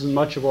consciousness in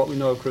much of what we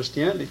know of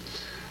Christianity.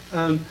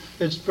 And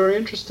it's very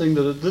interesting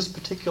that at this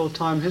particular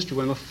time in history,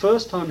 when the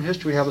first time in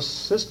history we have a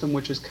system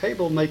which is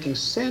capable of making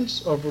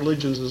sense of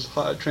religions as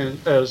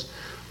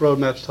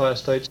roadmaps to higher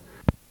states.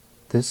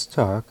 This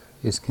talk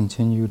is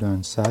continued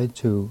on side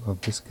 2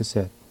 of this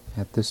cassette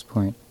at this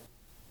point.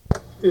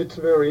 It's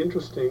very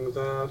interesting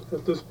that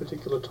at this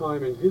particular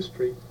time in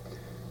history,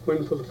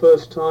 when for the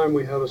first time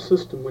we have a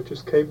system which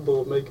is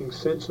capable of making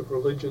sense of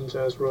religions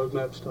as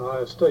roadmaps to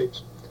higher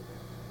states,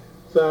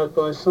 that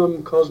by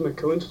some cosmic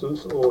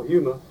coincidence or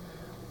humor,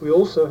 we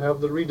also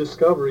have the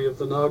rediscovery of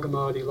the Nag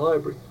Hammadi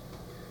Library.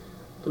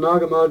 The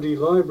Nag Hammadi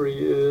Library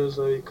is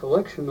a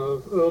collection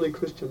of early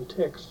Christian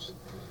texts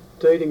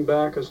dating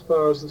back as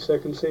far as the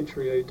 2nd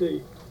century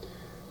AD.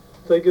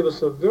 They give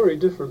us a very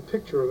different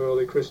picture of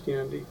early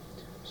Christianity,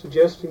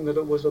 suggesting that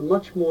it was a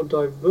much more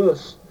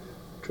diverse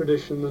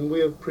tradition than we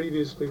have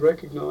previously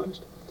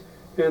recognized,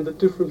 and that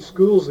different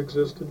schools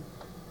existed,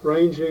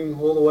 ranging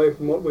all the way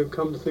from what we've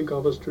come to think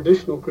of as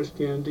traditional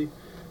Christianity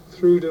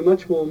through to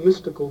much more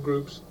mystical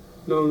groups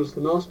known as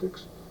the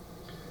Gnostics.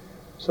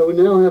 So we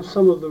now have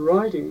some of the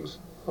writings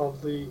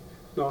of the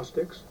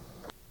Gnostics,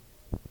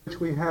 which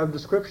we have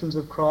descriptions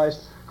of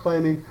Christ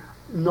claiming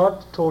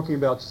not talking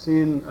about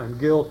sin and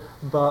guilt,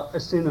 but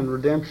sin and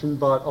redemption,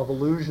 but of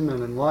illusion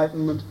and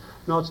enlightenment,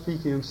 not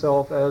speaking of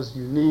himself as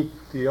unique,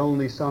 the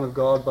only Son of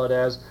God, but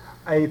as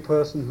a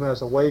person who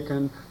has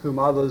awakened, whom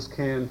others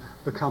can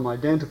become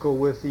identical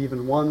with,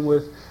 even one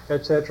with,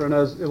 etc. And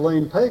as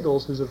Elaine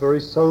Pagels, who's a very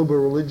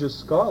sober religious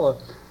scholar,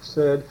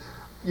 said,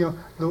 you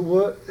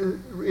know,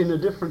 in a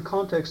different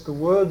context, the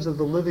words of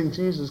the living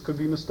Jesus could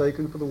be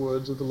mistaken for the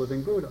words of the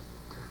living Buddha.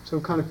 So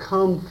we've kind of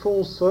come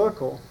full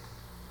circle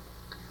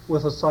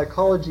with a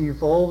psychology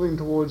evolving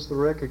towards the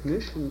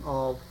recognition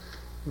of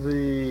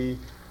the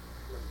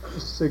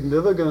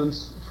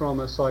significance, from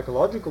a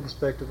psychological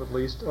perspective at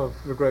least, of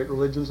the great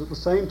religions, at the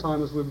same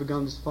time as we've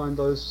begun to find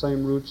those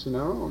same roots in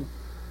our own.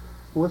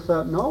 With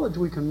that knowledge,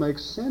 we can make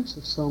sense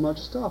of so much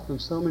stuff, and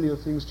so many of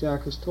the things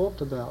Jack has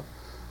talked about.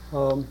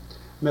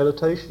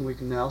 Meditation we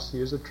can now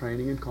see as a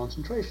training in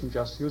concentration,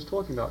 just as he was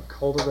talking about,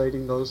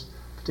 cultivating those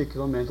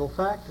particular mental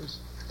factors.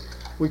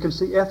 We can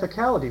see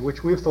ethicality,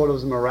 which we've thought of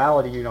as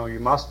morality, you know, you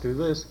must do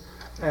this,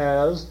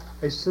 as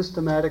a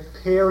systematic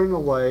paring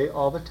away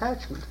of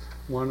attachment.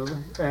 He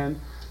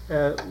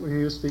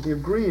was speaking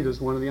of greed as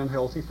one of the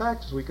unhealthy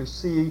factors. We can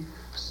see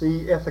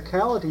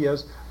ethicality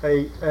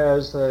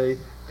as a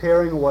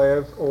paring away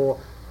of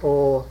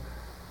or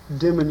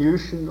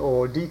diminution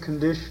or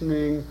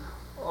deconditioning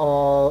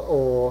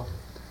or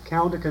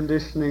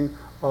counter-conditioning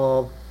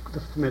of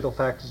the mental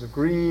factors of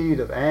greed,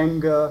 of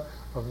anger,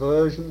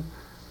 aversion.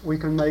 We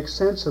can make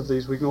sense of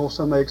these. We can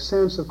also make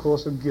sense, of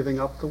course, of giving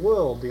up the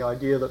world, the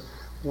idea that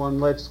one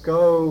lets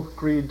go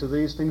greed to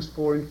these things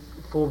for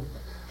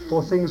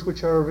things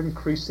which are of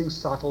increasing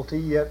subtlety,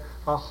 yet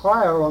are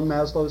higher on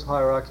Maslow's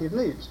hierarchy of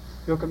needs.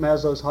 If you look at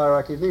Maslow's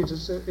hierarchy of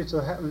needs, it's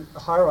a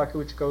hierarchy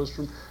which goes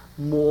from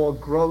more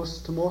gross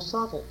to more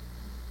subtle.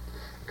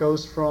 It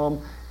goes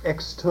from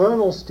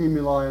external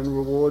stimuli and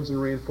rewards and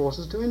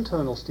reinforcers to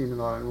internal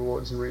stimuli and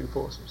rewards and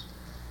reinforcers.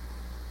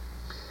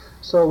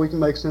 So we can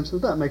make sense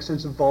of that, make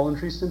sense of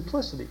voluntary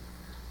simplicity,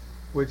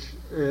 which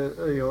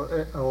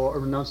or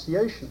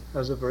renunciation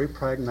as a very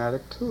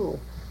pragmatic tool.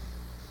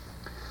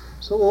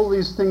 So all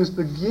these things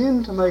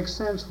begin to make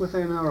sense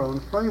within our own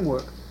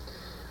framework.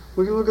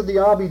 We can look at the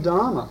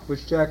Abhidharma,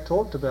 which Jack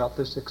talked about,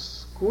 this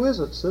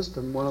exquisite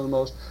system, one of the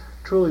most,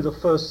 truly the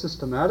first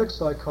systematic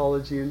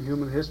psychology in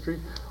human history,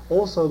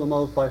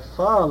 also by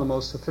far the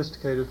most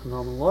sophisticated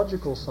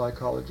phenomenological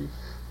psychology,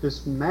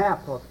 this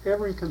map of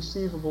every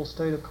conceivable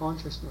state of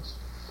consciousness.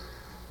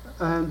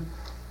 And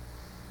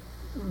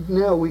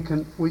now we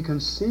can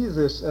see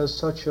this as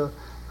such a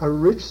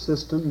rich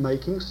system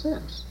making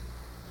sense,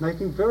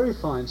 making very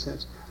fine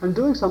sense, and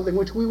doing something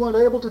which we weren't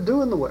able to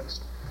do in the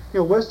West. You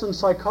know, Western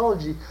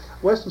psychology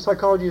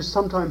is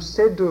sometimes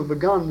said to have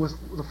begun with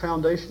the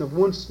foundation of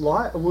Wundt's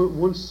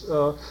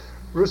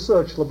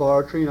research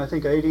laboratory in, I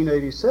think,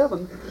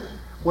 1887,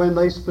 when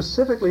they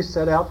specifically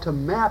set out to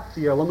map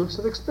the elements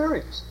of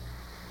experience.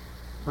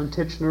 And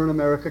Titchener in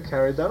America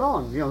carried that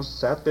on. You know,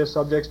 sat their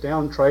subjects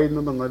down, trained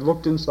them, and they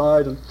looked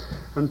inside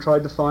and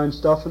tried to find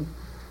stuff. And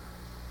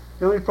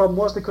the only problem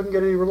was they couldn't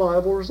get any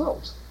reliable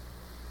results.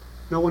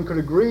 No one could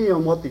agree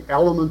on what the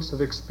elements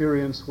of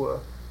experience were.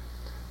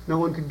 No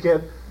one could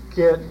get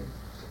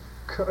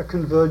a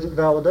convergent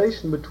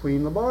validation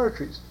between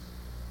laboratories.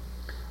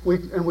 We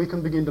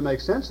can begin to make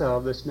sense out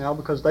of this now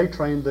because they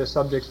trained their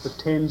subjects for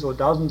tens or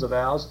dozens of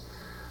hours.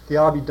 The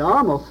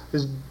Abhidharma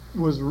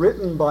was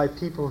written by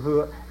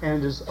people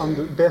and is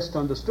best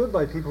understood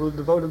by people who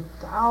devoted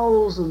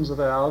thousands of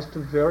hours to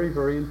very,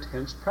 very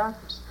intense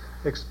practice,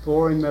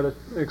 exploring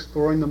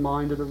the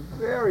mind at a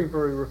very,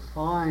 very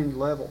refined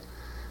level.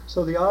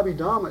 So the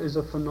Abhidharma is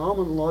a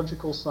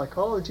phenomenological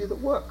psychology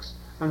that works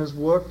and has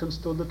worked and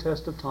stood the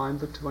test of time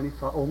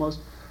for almost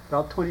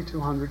about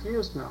 2,200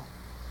 years now.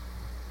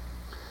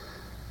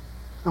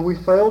 And we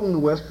failed in the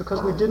West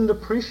because we didn't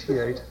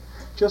appreciate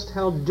just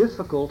how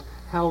difficult,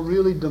 how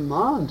really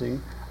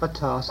demanding a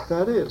task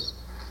that is.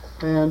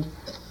 And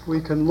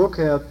we can look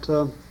at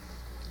a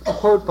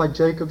quote by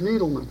Jacob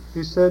Needleman.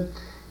 He said,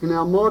 "In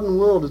our modern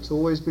world, it's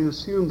always been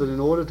assumed that in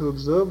order to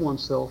observe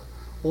oneself,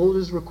 all that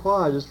is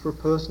required is for a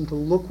person to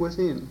look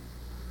within.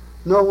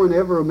 No one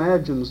ever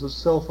imagines that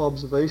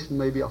self-observation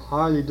may be a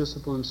highly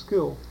disciplined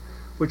skill,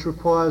 which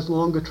requires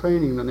longer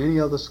training than any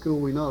other skill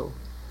we know.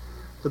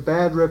 The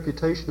bad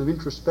reputation of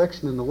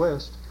introspection in the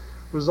West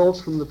results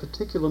from the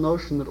particular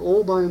notion that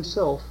all by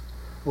himself,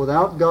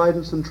 without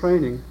guidance and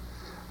training,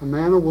 a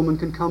man or woman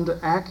can come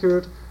to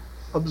accurate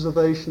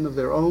observation of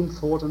their own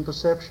thought and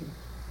perception.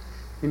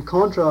 In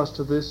contrast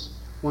to this,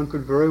 one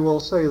could very well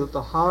say that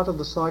the heart of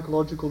the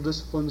psychological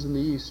disciplines in the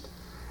East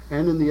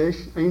and in the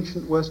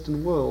ancient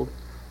Western world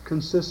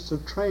consists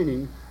of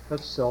training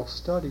at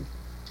self-study."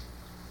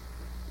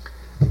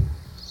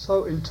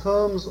 So in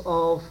terms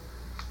of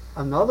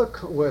another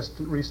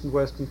recent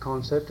Western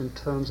concept, in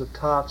terms of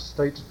Tart's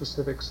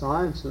state-specific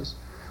sciences,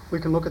 we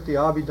can look at the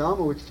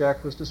Abhidharma, which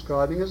Jack was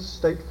describing, as a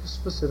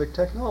state-specific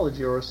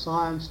technology or a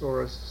science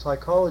or a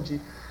psychology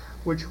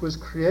which was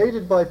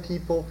created by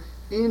people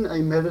in a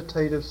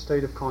meditative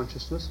state of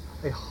consciousness,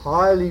 a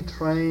highly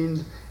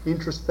trained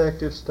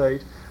introspective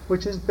state,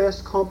 which is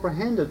best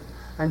comprehended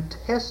and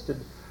tested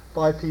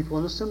by people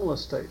in a similar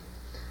state.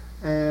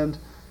 And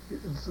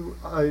it's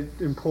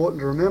important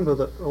to remember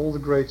that all the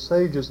great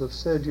sages have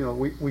said,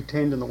 we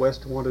tend in the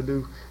West to want to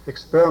do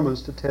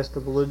experiments to test the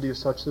validity of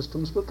such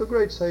systems, but the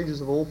great sages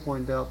have all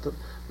pointed out that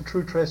the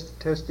true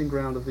testing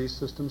ground of these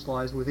systems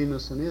lies within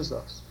us and is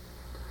us.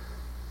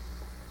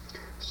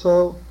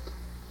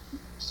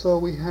 So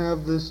we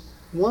have this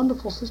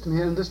wonderful system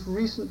here, and this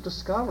recent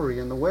discovery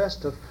in the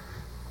West of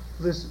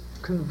this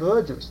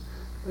convergence.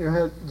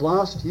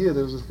 Last year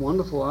there was this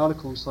wonderful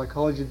article in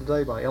Psychology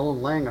Today by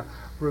Ellen Langer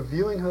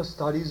reviewing her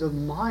studies of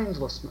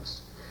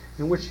mindlessness,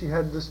 in which she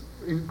had this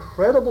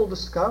incredible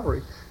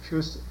discovery.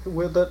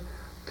 That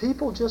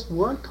people just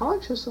weren't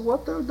conscious of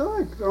what they were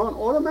doing. They're on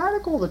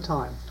automatic all the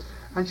time.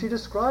 And she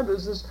described it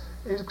as this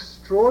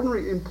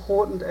extraordinary,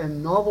 important,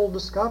 and novel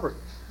discovery.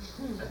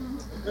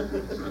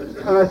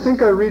 And I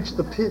think I reached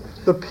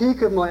the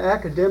peak of my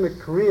academic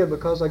career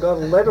because I got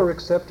a letter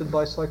accepted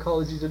by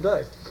Psychology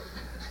Today.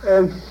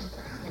 And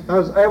I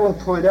was able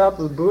to point out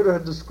that the Buddha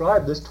had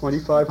described this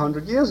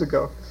 2,500 years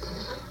ago.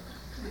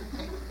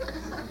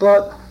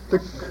 But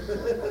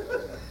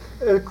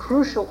there's a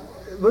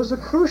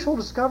crucial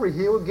discovery.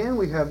 Here again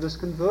we have this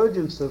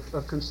convergence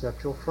of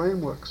conceptual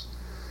frameworks.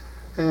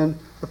 And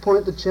the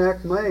point that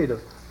Jack made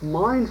of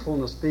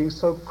mindfulness being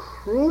so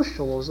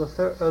crucial as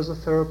a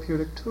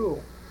therapeutic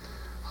tool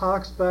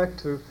harks back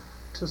to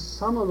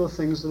some of the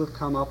things that have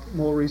come up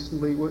more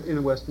recently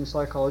in Western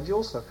psychology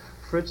also.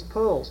 Fritz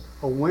Perls,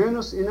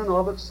 awareness in and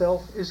of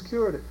itself is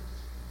curative.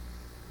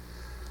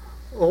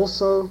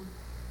 Also,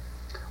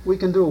 we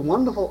can do a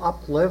wonderful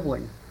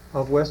up-leveling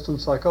of Western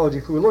psychology.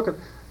 If we look at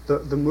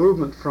the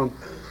movement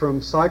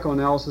from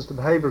psychoanalysis to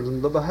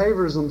behaviorism, the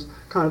behaviorisms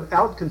kind of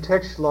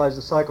out-contextualized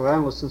the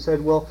psychoanalysts and said,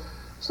 well,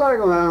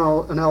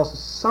 psychoanalysis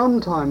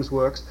sometimes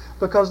works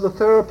because the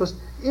therapist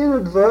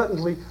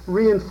inadvertently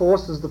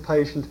reinforces the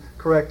patient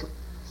correctly.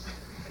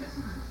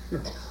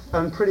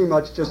 And pretty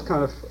much just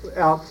kind of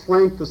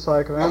outflank the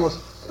psychoanalyst.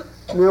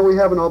 Now we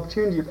have an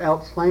opportunity of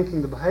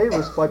outflanking the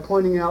behaviorist by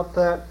pointing out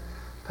that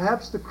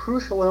perhaps the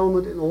crucial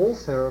element in all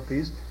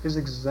therapies is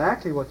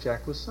exactly what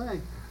Jack was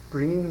saying,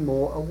 bringing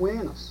more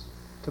awareness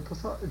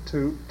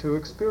to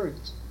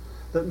experience.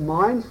 That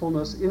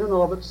mindfulness in and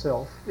of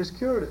itself is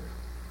curative.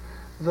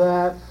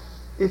 That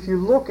if you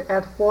look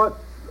at what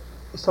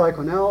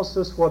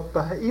psychoanalysis, what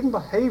even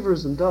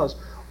behaviorism does,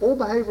 all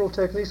behavioral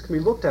techniques can be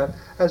looked at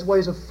as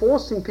ways of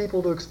forcing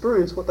people to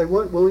experience what they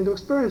weren't willing to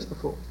experience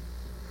before.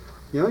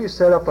 You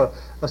set up a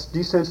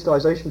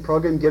desensitization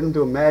program, get them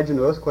to imagine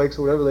earthquakes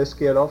or whatever they're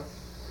scared of.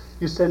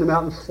 You send them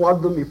out and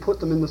flood them, you put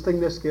them in the thing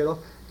they're scared of.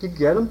 You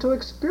get them to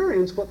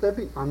experience what they've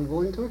been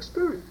unwilling to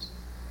experience.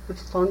 It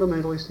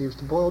fundamentally seems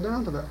to boil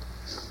down to that.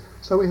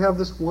 So we have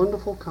this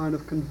wonderful kind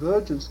of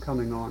convergence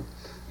coming on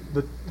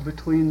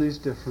between these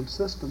different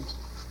systems.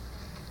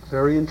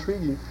 Very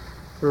intriguing,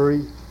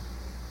 very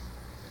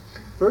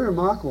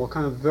remarkable,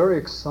 kind of very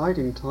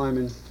exciting time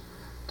in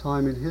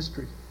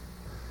history.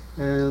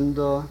 And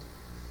I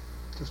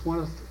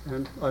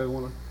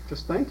want to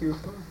just thank you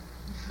for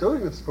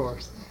doing this for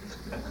us.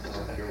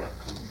 You're welcome.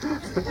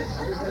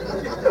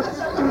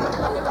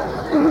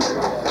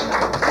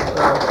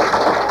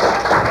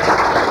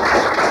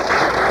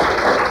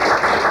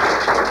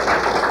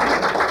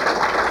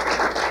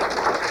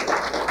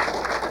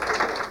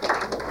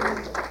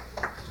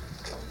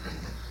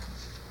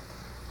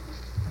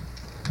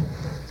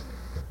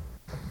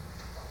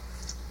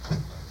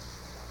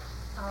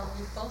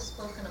 We've both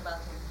spoken about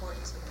the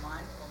importance of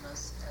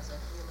mindfulness as a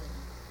healing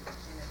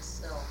in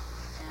itself,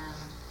 and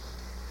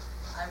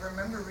I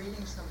remember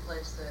reading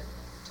someplace that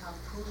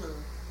Tampulu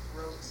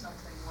wrote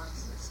something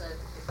once that said,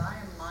 if I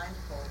am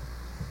mindful,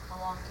 how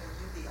long can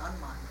you be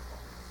unmindful?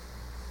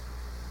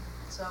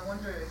 So I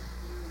wonder if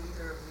you,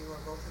 either of you or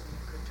both of you,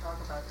 could talk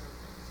about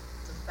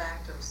the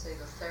fact of, say,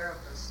 the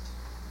therapist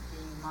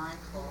being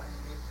mindful and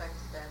the effect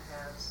that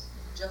has,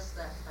 just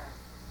that fact,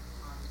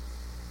 on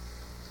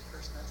the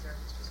person that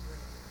therapist is with.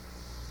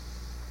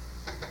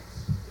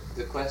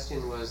 The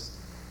question was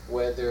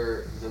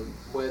whether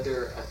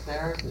a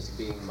therapist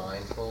being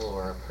mindful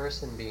or a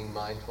person being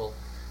mindful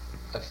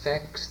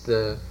affects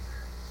the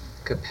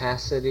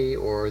capacity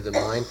or the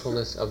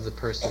mindfulness of the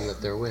person that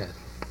they're with.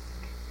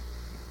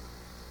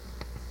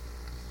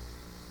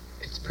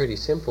 It's pretty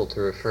simple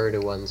to refer to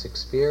one's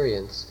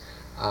experience.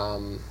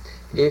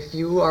 If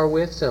you are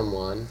with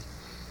someone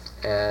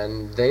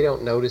and they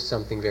don't notice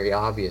something very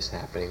obvious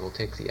happening, we'll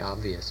take the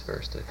obvious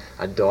first.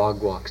 A dog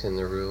walks in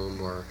the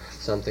room or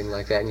something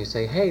like that, and you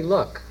say, hey,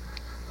 look,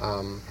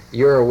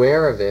 you're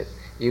aware of it.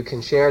 You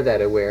can share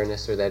that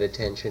awareness or that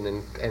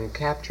attention and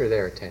capture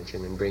their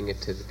attention and bring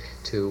it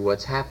to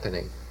what's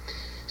happening.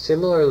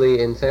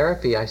 Similarly, in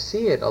therapy, I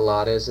see it a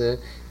lot as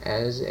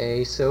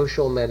a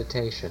social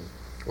meditation,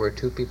 where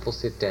two people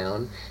sit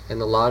down,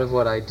 and a lot of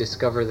what I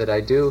discover that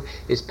I do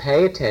is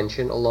pay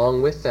attention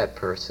along with that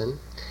person.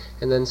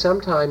 And then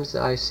sometimes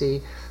I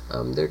see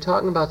they're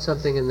talking about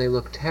something and they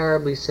look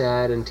terribly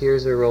sad and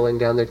tears are rolling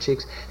down their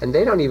cheeks, and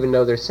they don't even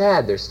know they're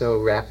sad. They're so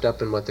wrapped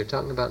up in what they're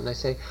talking about. And I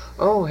say,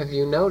 oh, have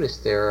you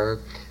noticed there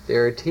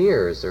are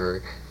tears,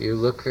 or you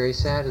look very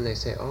sad? And they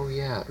say, oh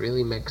yeah, it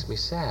really makes me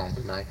sad,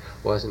 and I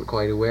wasn't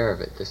quite aware of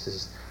it. This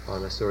is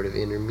on a sort of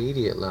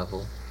intermediate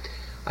level.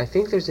 I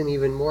think there's an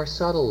even more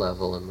subtle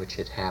level in which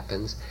it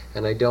happens,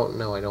 and I don't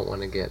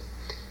want to get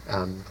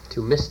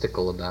too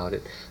mystical about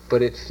it,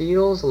 but it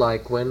feels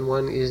like when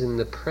one is in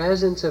the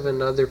presence of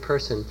another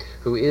person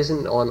who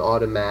isn't on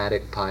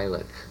automatic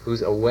pilot,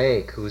 who's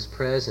awake, who's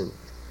present,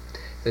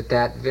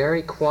 that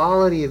very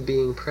quality of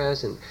being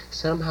present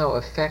somehow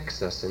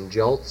affects us and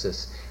jolts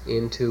us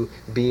into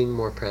being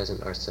more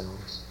present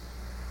ourselves.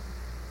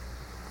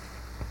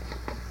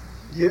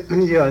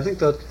 Yeah, I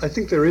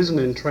think there is an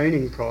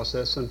entraining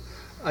process, and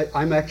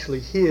I'm actually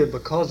here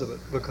because of it.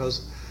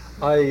 Because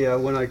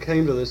when I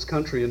came to this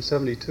country in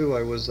 '72,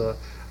 I was a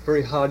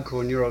very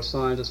hardcore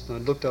neuroscientist, and I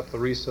looked up the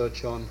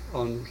research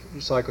on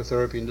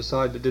psychotherapy and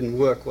decided it didn't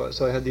work.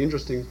 So I had the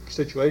interesting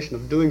situation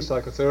of doing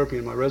psychotherapy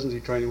in my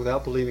residency training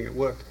without believing it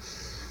worked.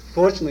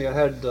 Fortunately, I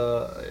had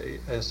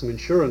some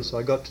insurance, so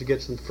I got to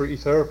get some free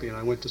therapy, and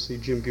I went to see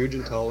Jim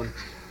Bugenthal, and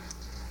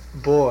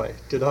boy,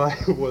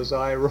 was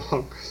I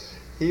wrong.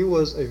 He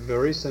was a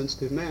very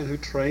sensitive man who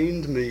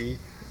trained me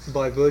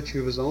by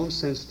virtue of his own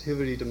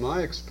sensitivity to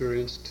my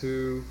experience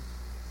to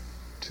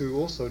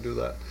also do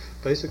that.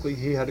 Basically,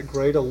 he had a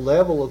greater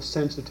level of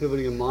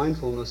sensitivity and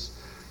mindfulness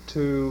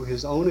to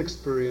his own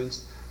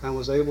experience, and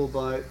was able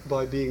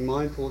by being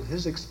mindful of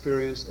his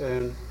experience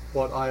and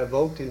what I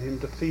evoked in him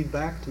to feed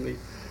back to me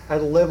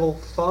at a level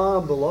far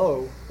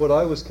below what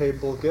I was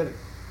capable of getting.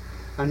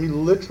 And he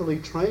literally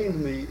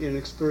trained me in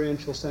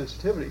experiential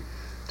sensitivity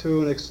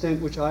to an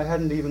extent which I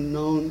hadn't even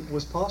known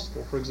was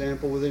possible. For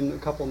example, within a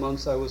couple of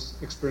months I was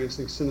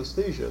experiencing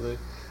synesthesia.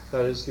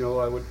 That is,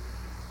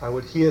 I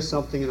would hear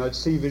something and I'd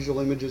see visual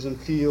images and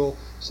feel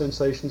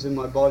sensations in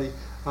my body.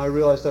 I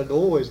realized I'd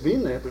always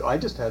been there, but I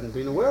just hadn't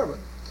been aware of it,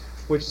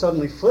 which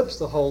suddenly flips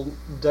the whole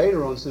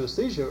data on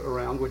synesthesia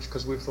around,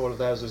 because we've thought of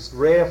that as this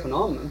rare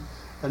phenomenon,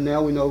 and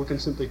now we know we can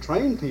simply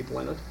train people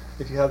in it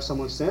if you have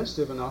someone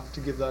sensitive enough to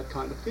give that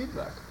kind of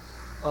feedback.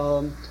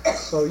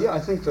 So yeah, I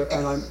think that,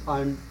 and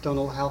I don't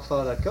know how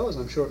far that goes.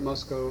 I'm sure it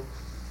must go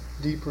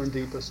deeper and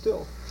deeper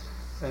still.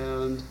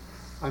 And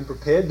I'm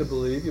prepared to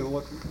believe,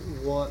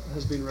 what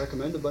has been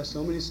recommended by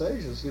so many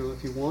sages.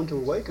 If you want to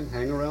awaken,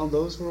 hang around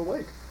those who are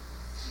awake.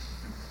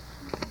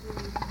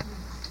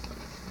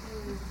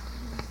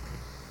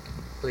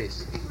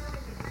 Please.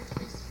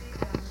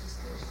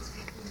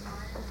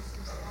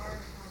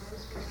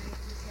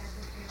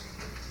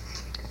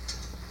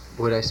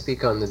 Would I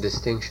speak on the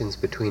distinctions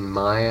between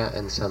Maya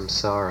and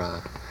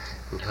Samsara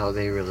and how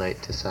they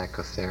relate to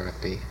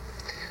psychotherapy?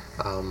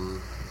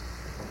 I'll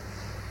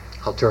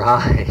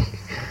try.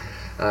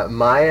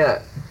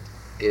 Maya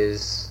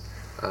is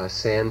a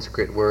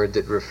Sanskrit word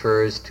that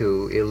refers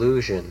to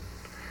illusion,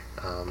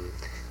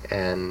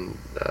 and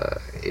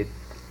it,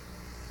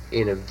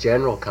 in a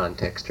general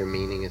context or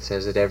meaning, it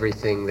says that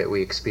everything that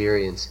we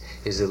experience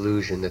is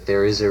illusion, that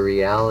there is a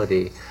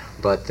reality,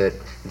 but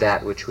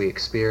that which we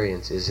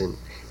experience isn't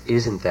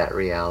that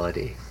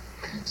reality.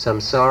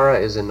 Samsara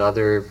is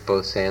another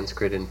both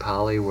Sanskrit and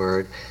Pali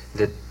word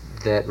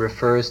that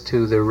refers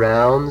to the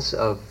rounds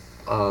of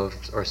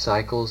or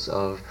cycles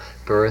of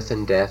birth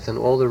and death and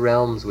all the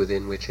realms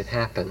within which it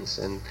happens.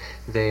 And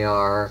they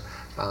are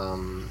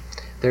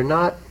they're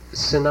not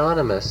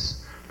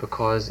synonymous,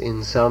 because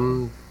in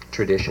some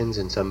traditions,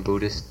 in some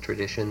Buddhist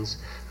traditions,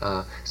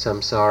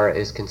 samsara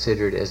is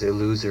considered as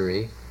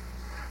illusory,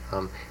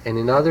 and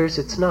in others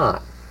it's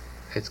not.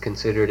 It's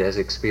considered as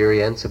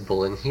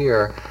experienceable in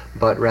here,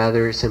 but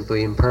rather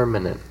simply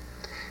impermanent.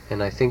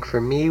 And I think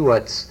for me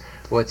what's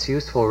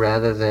useful,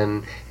 rather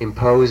than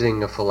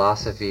imposing a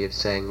philosophy of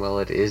saying, well,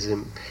 it is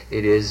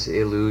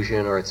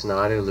illusion or it's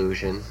not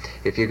illusion,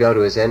 if you go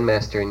to a Zen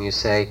master and you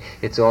say,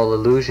 it's all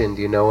illusion,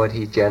 do you know what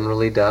he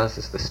generally does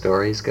as the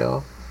stories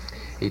go?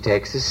 He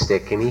takes his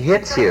stick and he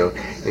hits you.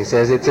 And he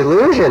says, it's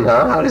illusion,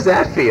 huh? How does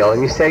that feel?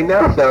 And you say,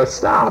 no,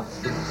 stop.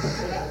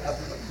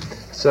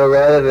 So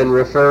rather than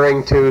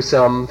referring to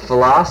some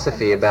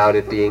philosophy about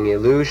it being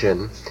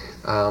illusion,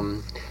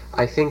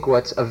 I think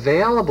what's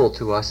available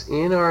to us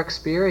in our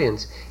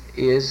experience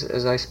is,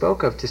 as I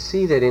spoke of, to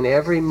see that in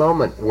every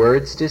moment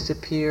words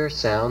disappear,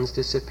 sounds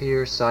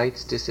disappear,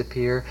 sights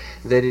disappear,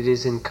 that it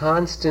is in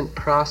constant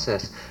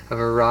process of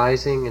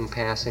arising and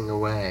passing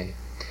away.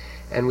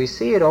 And we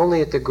see it only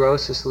at the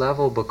grossest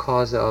level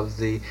because of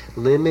the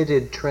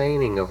limited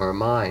training of our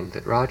mind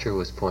that Roger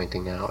was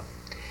pointing out.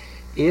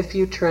 If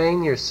you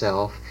train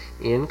yourself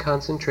in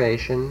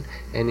concentration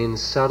and in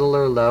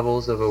subtler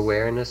levels of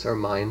awareness or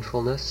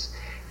mindfulness,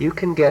 you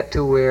can get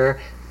to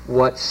where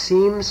what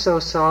seems so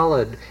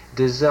solid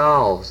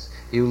dissolves.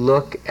 You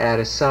look at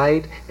a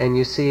sight and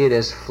you see it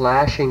as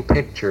flashing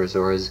pictures,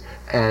 or as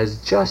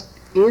just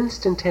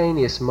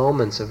instantaneous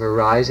moments of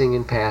arising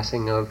and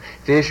passing of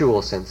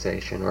visual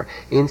sensation, or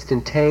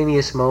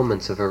instantaneous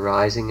moments of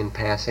arising and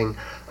passing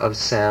of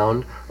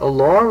sound,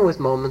 along with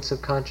moments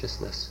of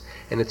consciousness.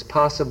 And it's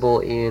possible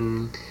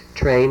in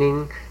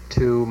training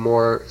to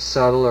more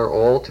subtle or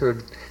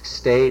altered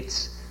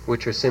states,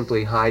 which are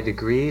simply high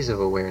degrees of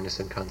awareness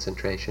and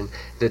concentration,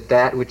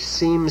 that which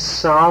seems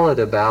solid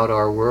about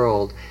our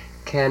world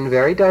can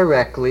very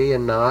directly,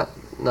 and not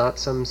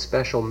some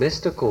special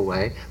mystical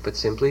way, but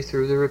simply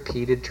through the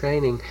repeated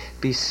training,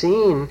 be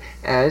seen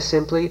as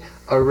simply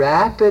a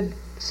rapid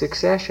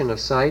succession of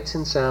sights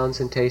and sounds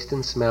and taste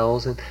and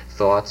smells and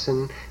thoughts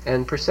and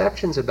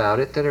perceptions about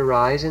it that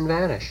arise and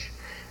vanish.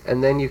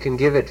 And then you can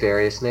give it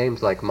various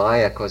names, like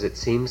Maya because it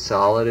seems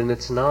solid and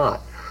it's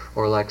not,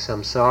 or like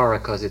samsara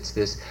because it's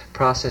this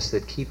process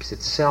that keeps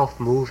itself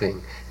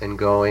moving and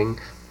going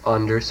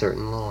under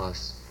certain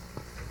laws.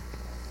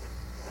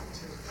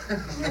 I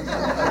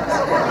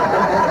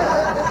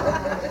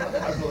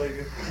believe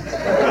you.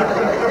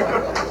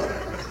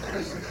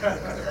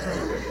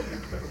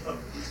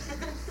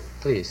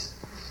 Please.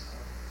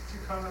 Could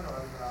you comment on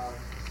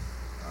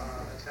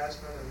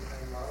attachment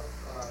and love,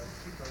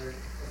 particularly in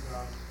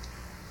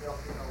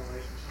male-female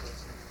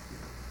relationships?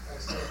 I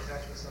assume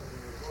attachment is something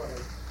you avoid,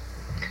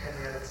 and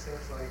yet it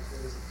seems like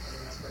there's an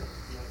aspect of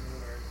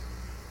commitment or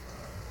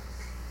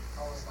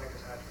almost like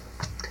attachment.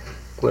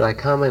 When I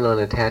comment on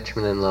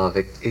attachment and love,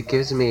 it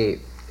gives me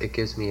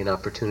an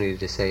opportunity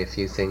to say a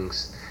few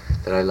things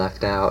that I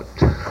left out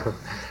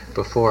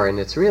before, and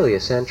it's really a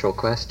central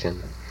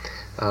question.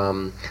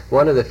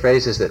 One of the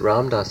phrases that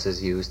Ram Dass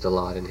has used a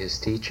lot in his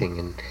teaching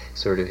and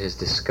sort of his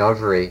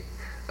discovery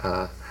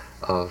of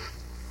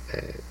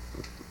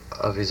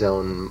his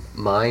own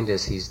mind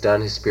as he's done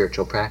his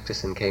spiritual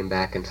practice and came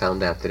back and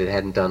found out that it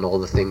hadn't done all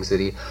the things that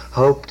he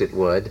hoped it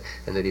would,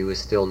 and that he was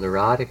still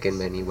neurotic in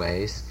many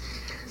ways,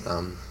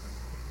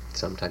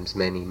 sometimes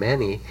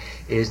many,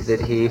 is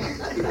that he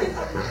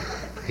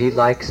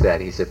likes that.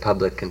 He's a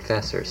public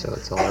confessor, so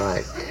it's all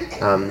right.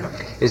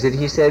 Is that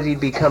he said he'd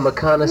become a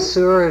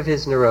connoisseur of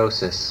his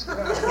neurosis.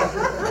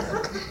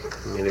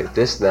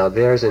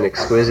 There's an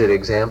exquisite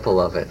example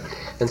of it.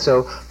 And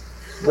so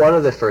one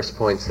of the first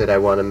points that I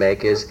want to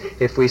make is,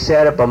 if we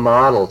set up a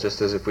model,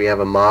 just as if we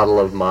have a model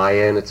of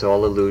Maya and it's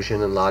all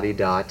illusion and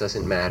la-di-da, it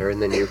doesn't matter, and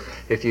then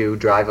if you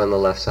drive on the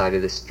left side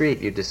of the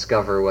street, you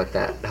discover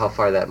how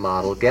far that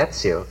model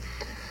gets you.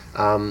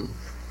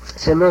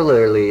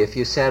 Similarly, if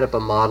you set up a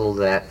model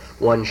that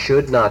one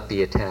should not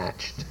be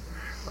attached,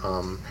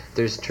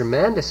 there's a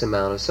tremendous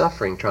amount of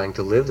suffering trying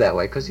to live that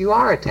way, because you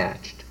are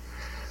attached.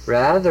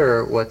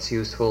 Rather, what's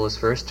useful is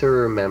first to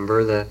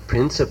remember the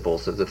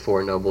principles of the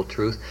Four Noble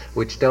Truths,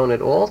 which don't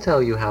at all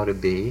tell you how to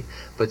be,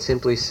 but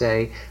simply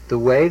say the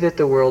way that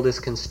the world is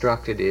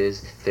constructed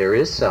is there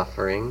is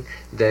suffering,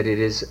 that it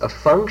is a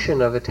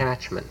function of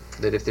attachment,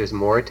 that if there's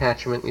more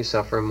attachment you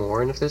suffer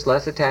more, and if there's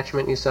less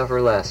attachment you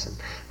suffer less. And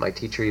my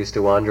teacher used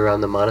to wander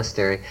around the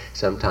monastery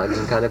sometimes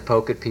and kind of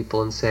poke at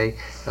people and say,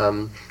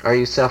 are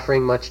you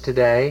suffering much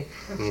today?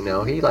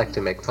 He liked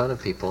to make fun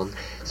of people. And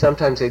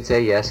sometimes they'd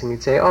say yes, and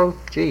he'd say, oh,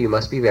 gee, you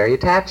must be very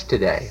attached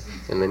today.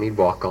 And then he'd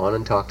walk on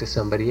and talk to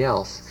somebody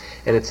else.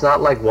 And it's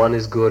not like one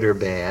is good or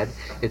bad.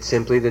 It's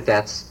simply that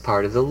that's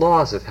part of the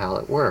laws of how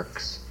it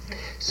works.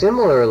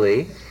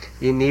 Similarly,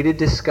 you need to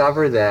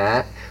discover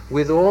that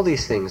with all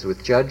these things,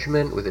 with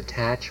judgment, with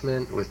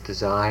attachment, with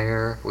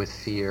desire, with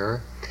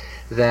fear,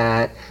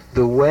 that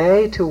the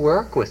way to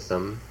work with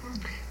them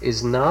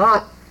is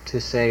not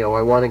to say, oh,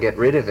 I want to get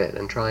rid of it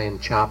and try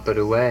and chop it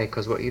away,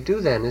 because what you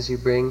do then is you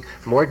bring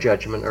more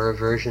judgment or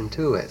aversion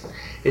to it.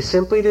 It's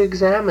simply to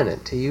examine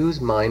it, to use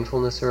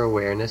mindfulness or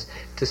awareness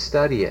to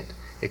study it.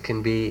 It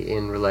can be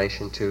in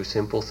relation to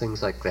simple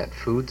things like that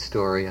food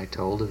story I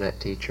told of that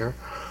teacher,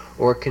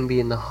 or it can be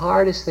in the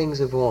hardest things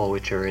of all,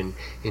 which are in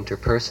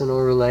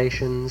interpersonal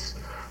relations,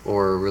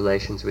 or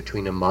relations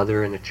between a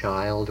mother and a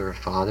child, or a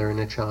father and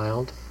a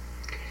child.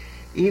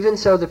 Even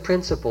so, the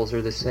principles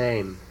are the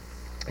same.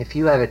 If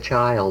you have a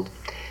child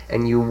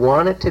and you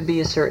want it to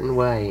be a certain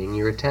way and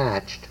you're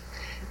attached,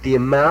 the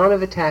amount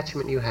of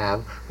attachment you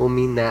have will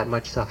mean that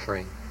much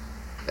suffering.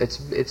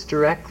 It's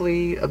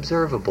directly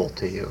observable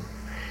to you.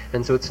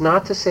 And so it's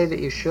not to say that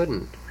you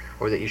shouldn't,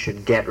 or that you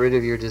should get rid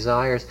of your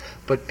desires,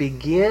 but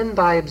begin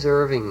by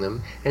observing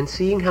them and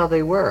seeing how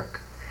they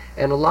work.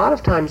 And a lot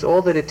of times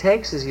all that it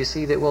takes is you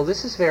see that, well,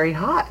 this is very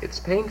hot, it's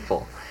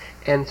painful.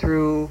 And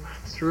through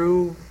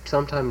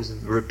sometimes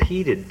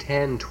repeated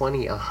 10,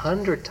 20,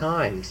 100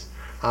 times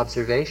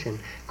observation,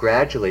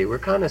 gradually, we're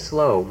kind of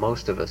slow,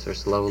 most of us are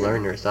slow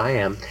learners, I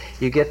am,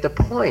 you get the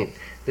point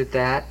that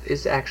that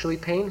is actually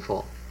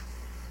painful.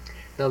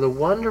 Now the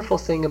wonderful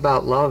thing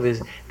about love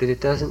is that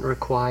it doesn't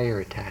require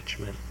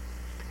attachment.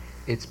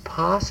 It's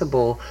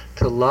possible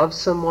to love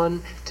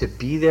someone, to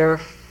be there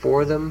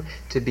for them,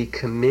 to be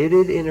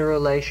committed in a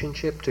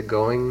relationship, to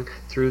going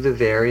through the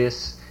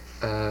various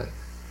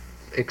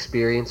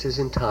experiences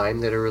in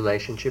time that a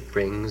relationship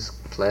brings,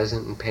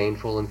 pleasant and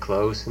painful and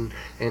close and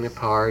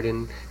apart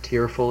and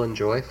tearful and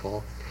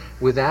joyful,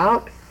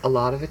 without a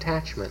lot of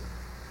attachment.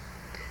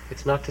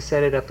 It's not to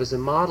set it up as a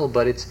model,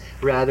 but it's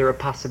rather a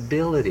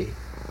possibility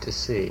to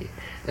see.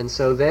 And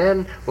so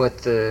then what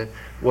the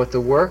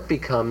work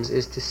becomes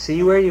is to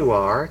see where you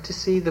are, to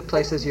see the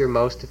places you're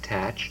most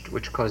attached,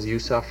 which cause you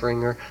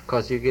suffering or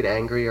cause you to get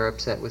angry or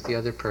upset with the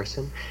other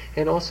person,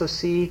 and also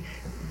see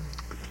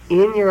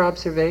in your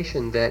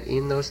observation that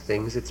in those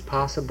things it's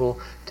possible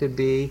to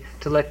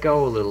let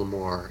go a little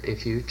more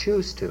if you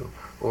choose to,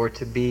 or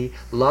to be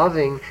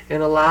loving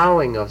and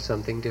allowing of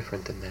something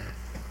different than that.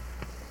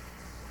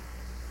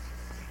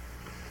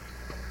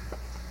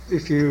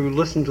 If you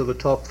listen to the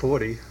top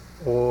 40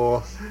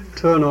 or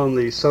turn on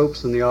the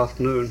soaps in the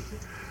afternoon,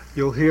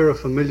 you'll hear a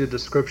familiar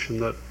description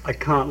that I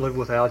can't live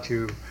without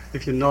you.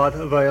 If you're not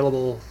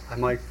available,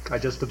 I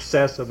just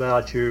obsess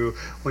about you.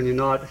 When you're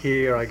not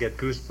here, I get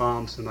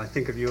goosebumps and I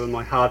think of you and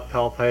my heart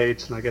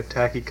palpates and I get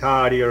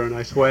tachycardia and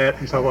I sweat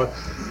and so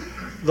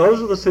forth.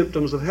 Those are the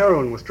symptoms of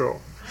heroin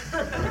withdrawal.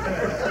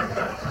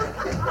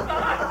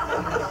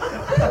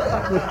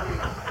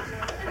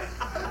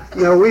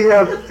 Now we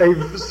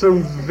have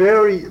some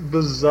very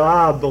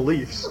bizarre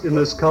beliefs in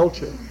this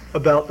culture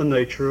about the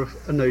nature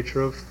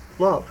of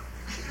love.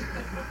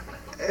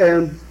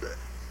 And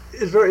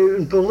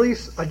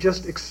beliefs are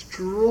just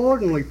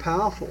extraordinarily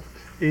powerful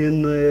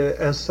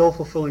as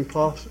self-fulfilling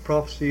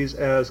prophecies,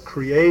 as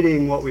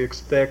creating what we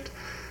expect.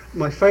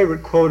 My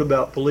favorite quote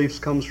about beliefs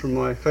comes from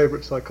my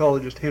favorite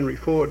psychologist, Henry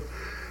Ford.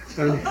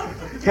 And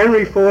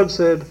Henry Ford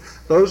said,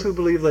 "Those who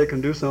believe they can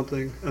do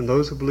something and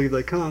those who believe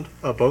they can't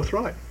are both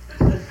right."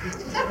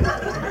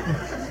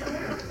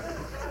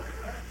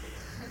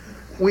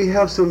 We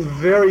have some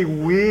very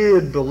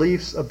weird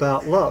beliefs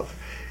about love.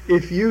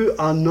 If you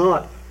are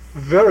not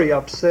very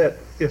upset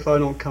if I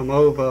don't come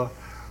over,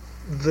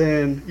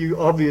 then you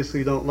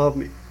obviously don't love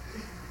me.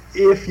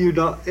 If you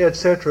don't,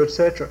 etc.,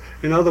 etc.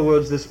 In other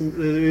words,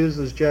 there is,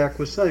 as Jack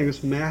was saying,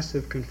 this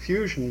massive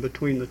confusion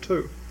between the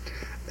two.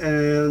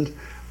 And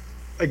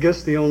I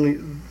guess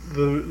the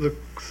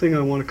thing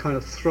I want to kind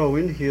of throw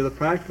in here, the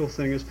practical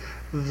thing, is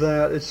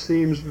that it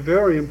seems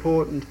very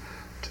important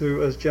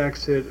to, as Jack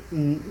said,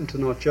 to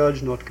not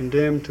judge, not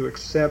condemn, to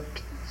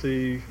accept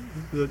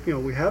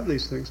that we have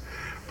these things,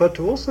 but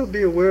to also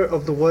be aware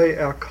of the way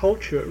our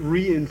culture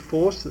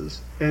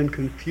reinforces and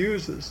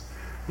confuses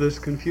this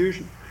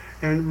confusion.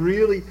 And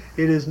really,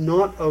 it is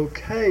not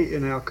okay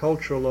in our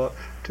culture a lot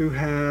to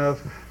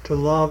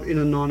love in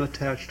a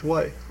non-attached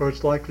way, or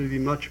it's likely to be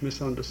much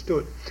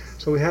misunderstood.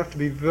 So we have to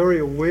be very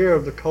aware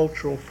of the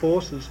cultural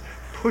forces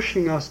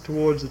pushing us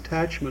towards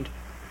attachment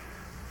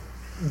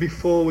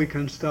before we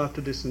can start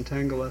to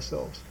disentangle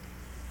ourselves.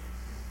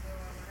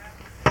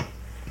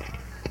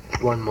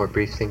 One more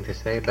brief thing to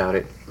say about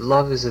it.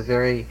 Love is a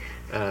very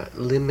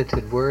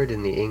limited word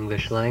in the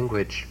English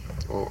language,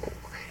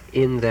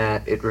 in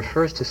that it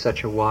refers to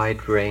such a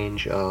wide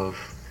range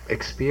of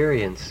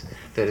experience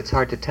that it's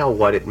hard to tell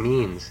what it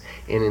means.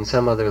 And in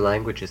some other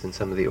languages, in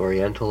some of the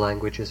Oriental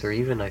languages, or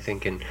even I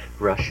think in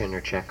Russian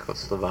or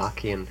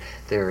Czechoslovakian,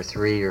 there are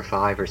 3 or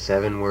 5 or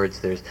 7 words.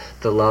 There's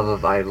the love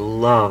of, I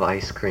love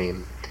ice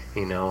cream,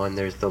 and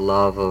there's the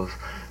love of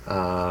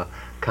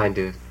kind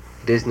of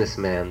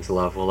businessman's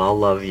love. Well, I'll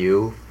love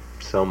you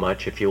so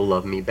much, if you'll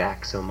love me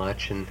back so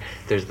much. And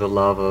there's the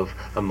love of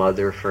a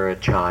mother for a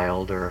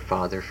child or a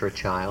father for a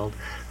child.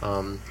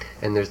 And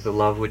there's the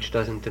love which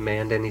doesn't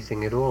demand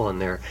anything at all.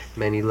 And there are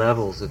many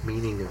levels of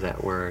meaning of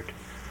that word.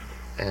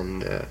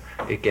 And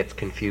it gets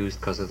confused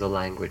because of the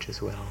language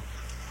as well.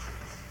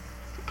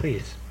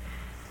 Please.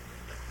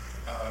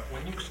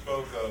 When you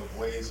spoke of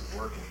ways of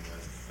working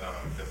with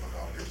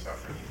difficulty or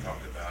suffering, you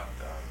talked about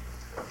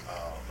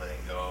letting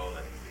go,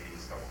 letting be,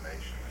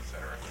 sublimation,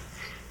 etc.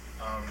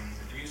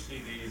 Do you see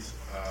these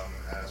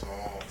as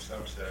all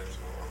subsets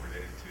or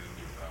related to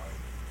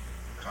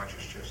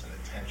conscious shifts in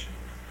attention?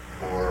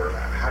 Or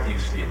how do you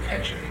see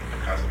attention, the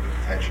concept of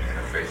attention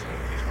interfacing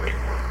with these ways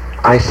of working?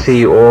 I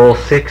see all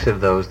 6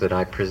 of those that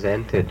I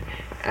presented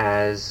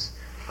as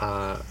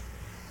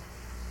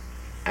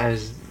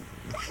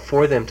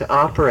for them to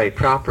operate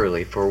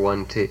properly, for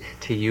one to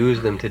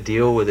use them to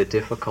deal with a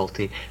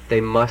difficulty,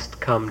 they must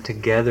come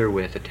together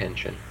with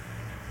attention.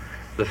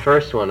 The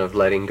first one of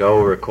letting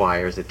go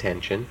requires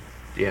attention.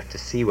 You have to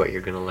see what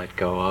you're going to let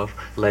go of.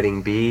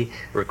 Letting be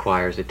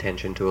requires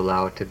attention to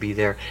allow it to be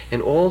there.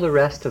 And all the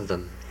rest of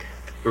them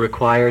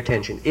require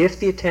attention. If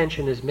the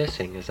attention is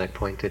missing, as I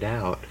pointed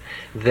out,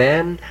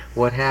 then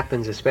what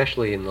happens,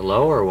 especially in the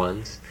lower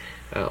ones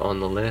on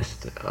the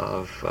list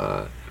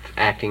of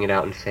acting it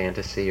out in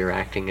fantasy or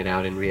acting it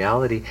out in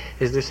reality,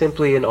 is there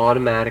simply an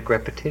automatic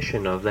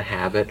repetition of the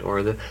habit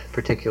or the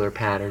particular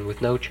pattern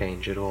with no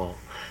change at all.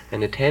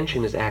 And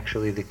attention is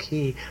actually the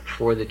key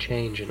for the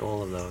change in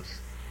all of those.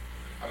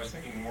 I was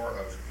thinking more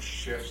of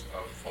shifts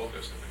of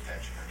focus of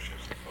attention or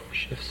shifts of focus.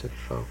 Shifts of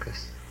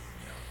focus.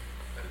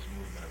 That is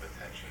movement of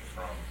attention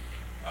from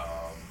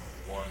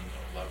one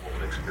level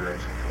of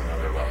experiencing to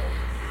another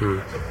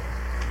level.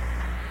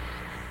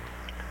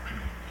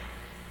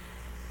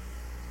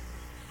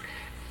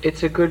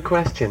 It's a good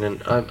question,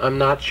 and I'm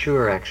not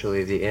sure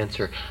actually the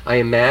answer. I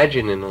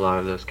imagine in a lot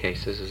of those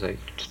cases, as I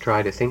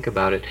try to think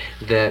about it,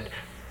 that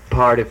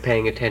part of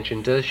paying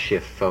attention does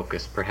shift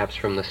focus, perhaps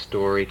from the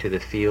story to the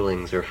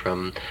feelings, or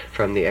from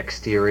the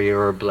exterior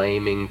or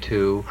blaming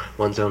to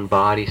one's own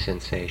body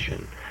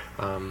sensation.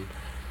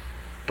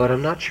 But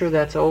I'm not sure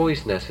that's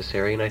always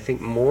necessary, and I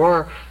think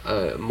more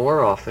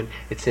often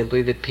it's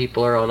simply that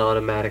people are on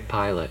automatic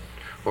pilot,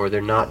 or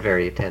they're not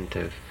very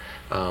attentive.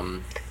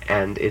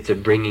 And it's a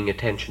bringing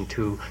attention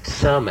to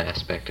some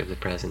aspect of the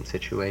present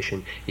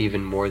situation,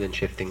 even more than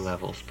shifting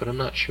levels. But I'm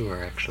not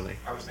sure, actually.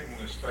 I was thinking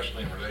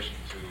especially in relation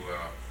to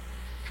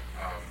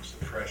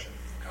suppression,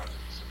 the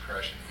concept of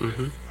suppression.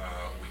 Mm-hmm. If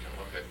we can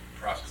look at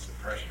process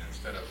suppression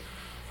instead of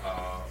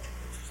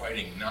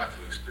fighting not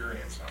to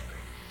experience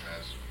something,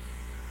 as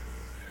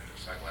in the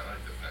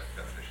psychoanalytic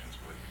definitions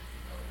would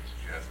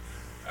suggest,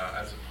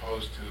 as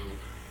opposed to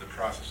the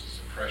process of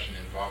suppression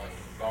involving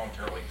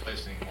voluntarily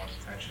placing one's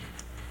attention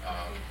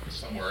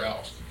somewhere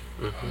else,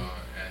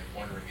 and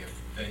wondering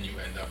if then you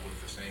end up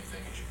with the same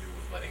thing as you do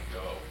with letting go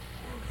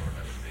or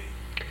letting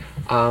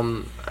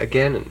be.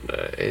 Again,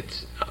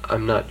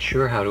 I'm not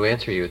sure how to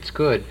answer you. It's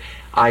good.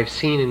 I've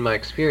seen in my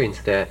experience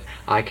that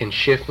I can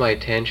shift my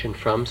attention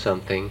from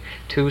something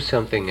to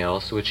something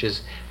else, which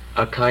is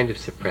a kind of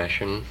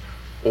suppression,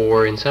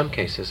 or in some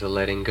cases a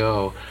letting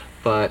go,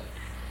 but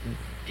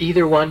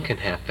either one can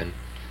happen.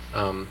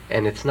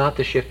 And it's not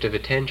the shift of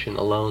attention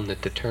alone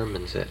that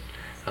determines it.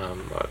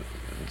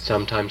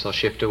 Sometimes I'll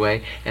shift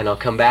away and I'll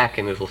come back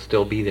and it'll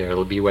still be there.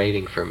 It'll be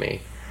waiting for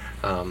me.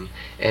 And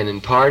in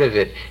part of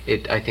it,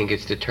 I think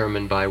it's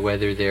determined by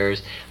whether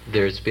there's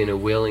been a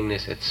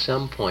willingness at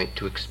some point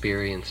to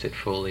experience it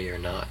fully or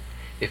not.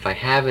 If I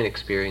haven't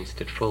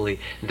experienced it fully,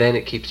 then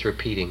it keeps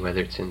repeating,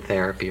 whether it's in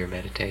therapy or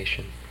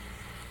meditation.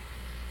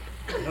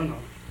 I don't know.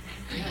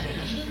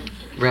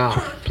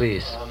 Ralph,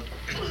 please.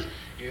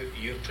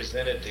 You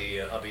presented the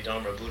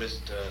Abhidharma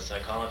Buddhist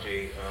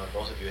psychology,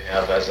 both of you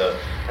have, as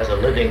a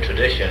living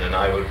tradition, and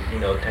I would,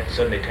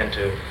 certainly tend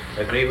to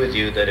agree with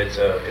you that it's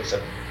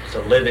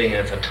a living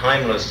and it's a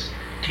timeless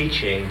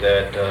teaching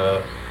that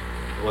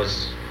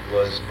was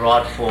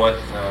brought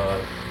forth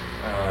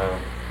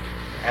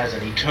as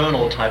an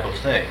eternal type of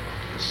thing,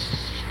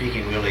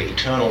 speaking really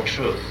eternal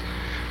truth.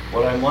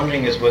 What I'm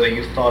wondering is whether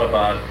you've thought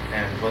about,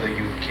 and whether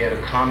you care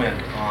to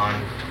comment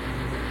on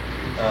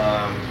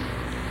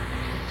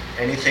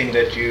anything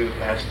that you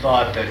have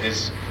thought that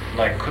is,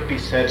 could be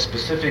said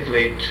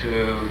specifically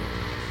to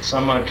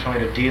someone trying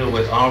to deal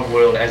with our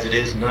world as it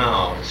is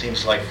now. It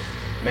seems like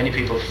many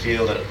people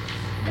feel that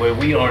where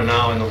we are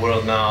now in the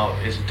world now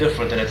is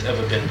different than it's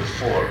ever been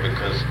before,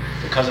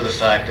 because of the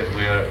fact that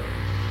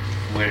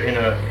we're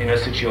in a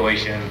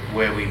situation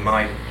where we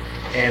might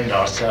end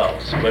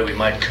ourselves, where we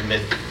might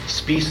commit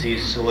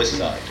species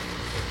suicide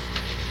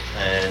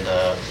and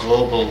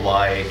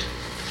global-wide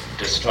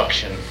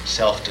destruction,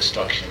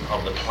 self-destruction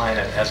of the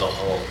planet as a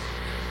whole.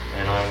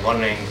 And I'm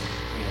wondering,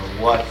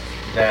 what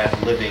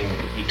that living,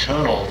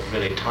 eternal,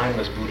 really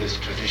timeless Buddhist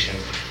tradition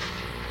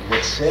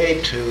would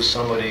say to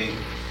somebody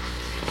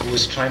who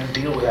is trying to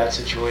deal with that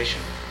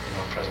situation in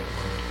our present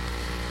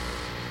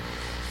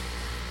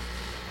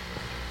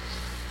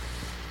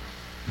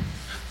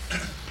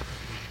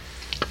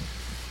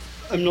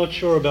I'm not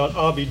sure about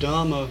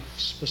Abhidharma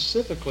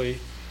specifically,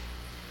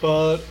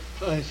 but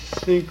I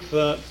think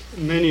that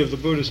many of the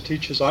Buddhist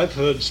teachers I've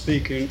heard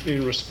speak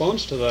in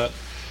response to that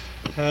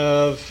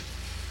have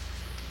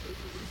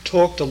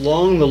talked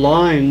along the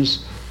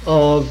lines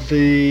of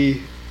the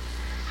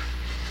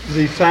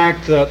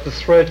fact that the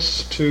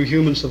threats to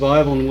human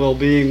survival and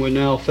well-being we're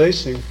now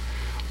facing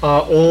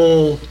are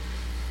all,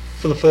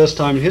 for the first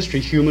time in history,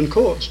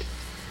 human-caused.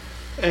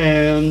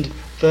 And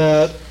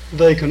that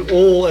they can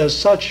all, as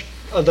such,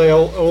 they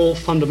are all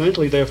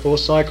fundamentally, therefore,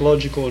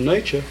 psychological in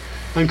nature,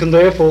 and can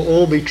therefore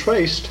all be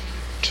traced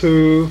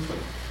to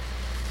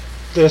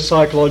their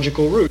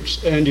psychological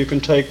roots. And you can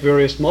take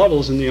various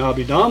models in the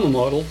Abhidharma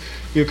model.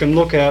 You can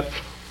look at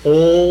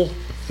all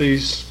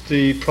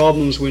the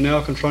problems we're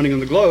now confronting in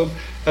the globe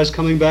as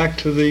coming back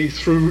to the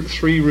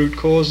three root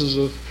causes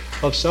of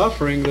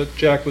suffering that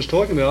Jack was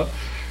talking about: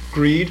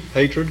 greed,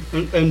 hatred,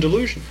 and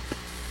delusion.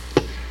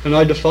 And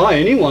I defy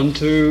anyone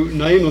to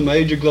name a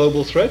major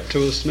global threat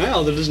to us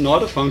now that is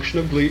not a function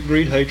of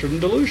greed, hatred, and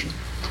delusion.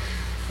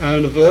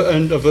 And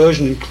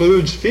aversion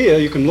includes fear.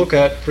 You can look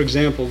at, for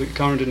example, the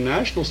current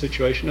international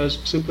situation as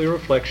simply a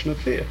reflection of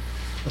fear,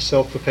 a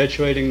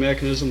self-perpetuating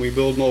mechanism. We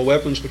build more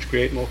weapons which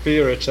create more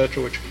fear,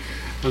 etc.,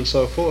 and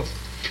so forth.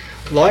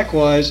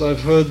 Likewise,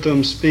 I've heard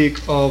them speak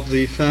of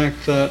the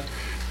fact that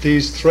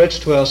these threats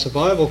to our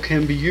survival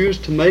can be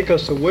used to make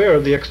us aware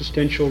of the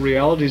existential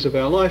realities of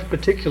our life,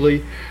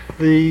 particularly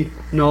the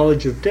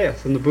knowledge of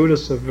death. And the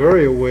Buddhists are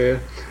very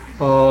aware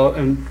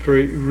and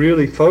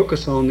really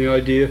focus on the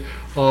idea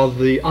of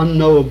the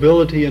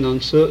unknowability and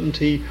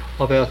uncertainty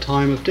of our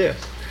time of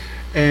death.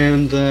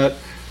 And that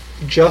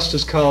just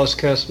as Carlos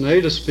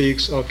Castaneda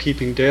speaks of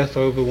keeping death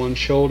over one's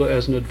shoulder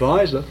as an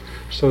advisor,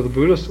 so the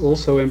Buddhists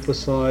also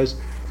emphasize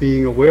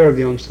being aware of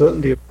the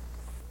uncertainty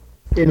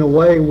in a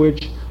way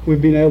which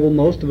we've been able,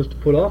 most of us, to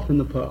put off in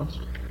the past.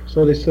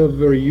 So they serve a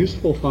very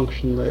useful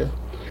function there.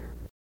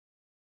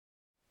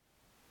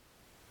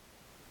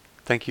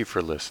 Thank you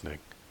for listening.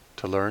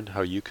 To learn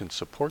how you can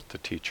support the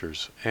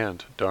teachers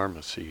and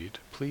Dharma Seed,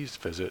 please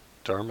visit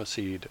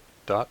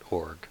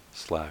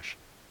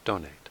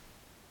dharmaseed.org/donate.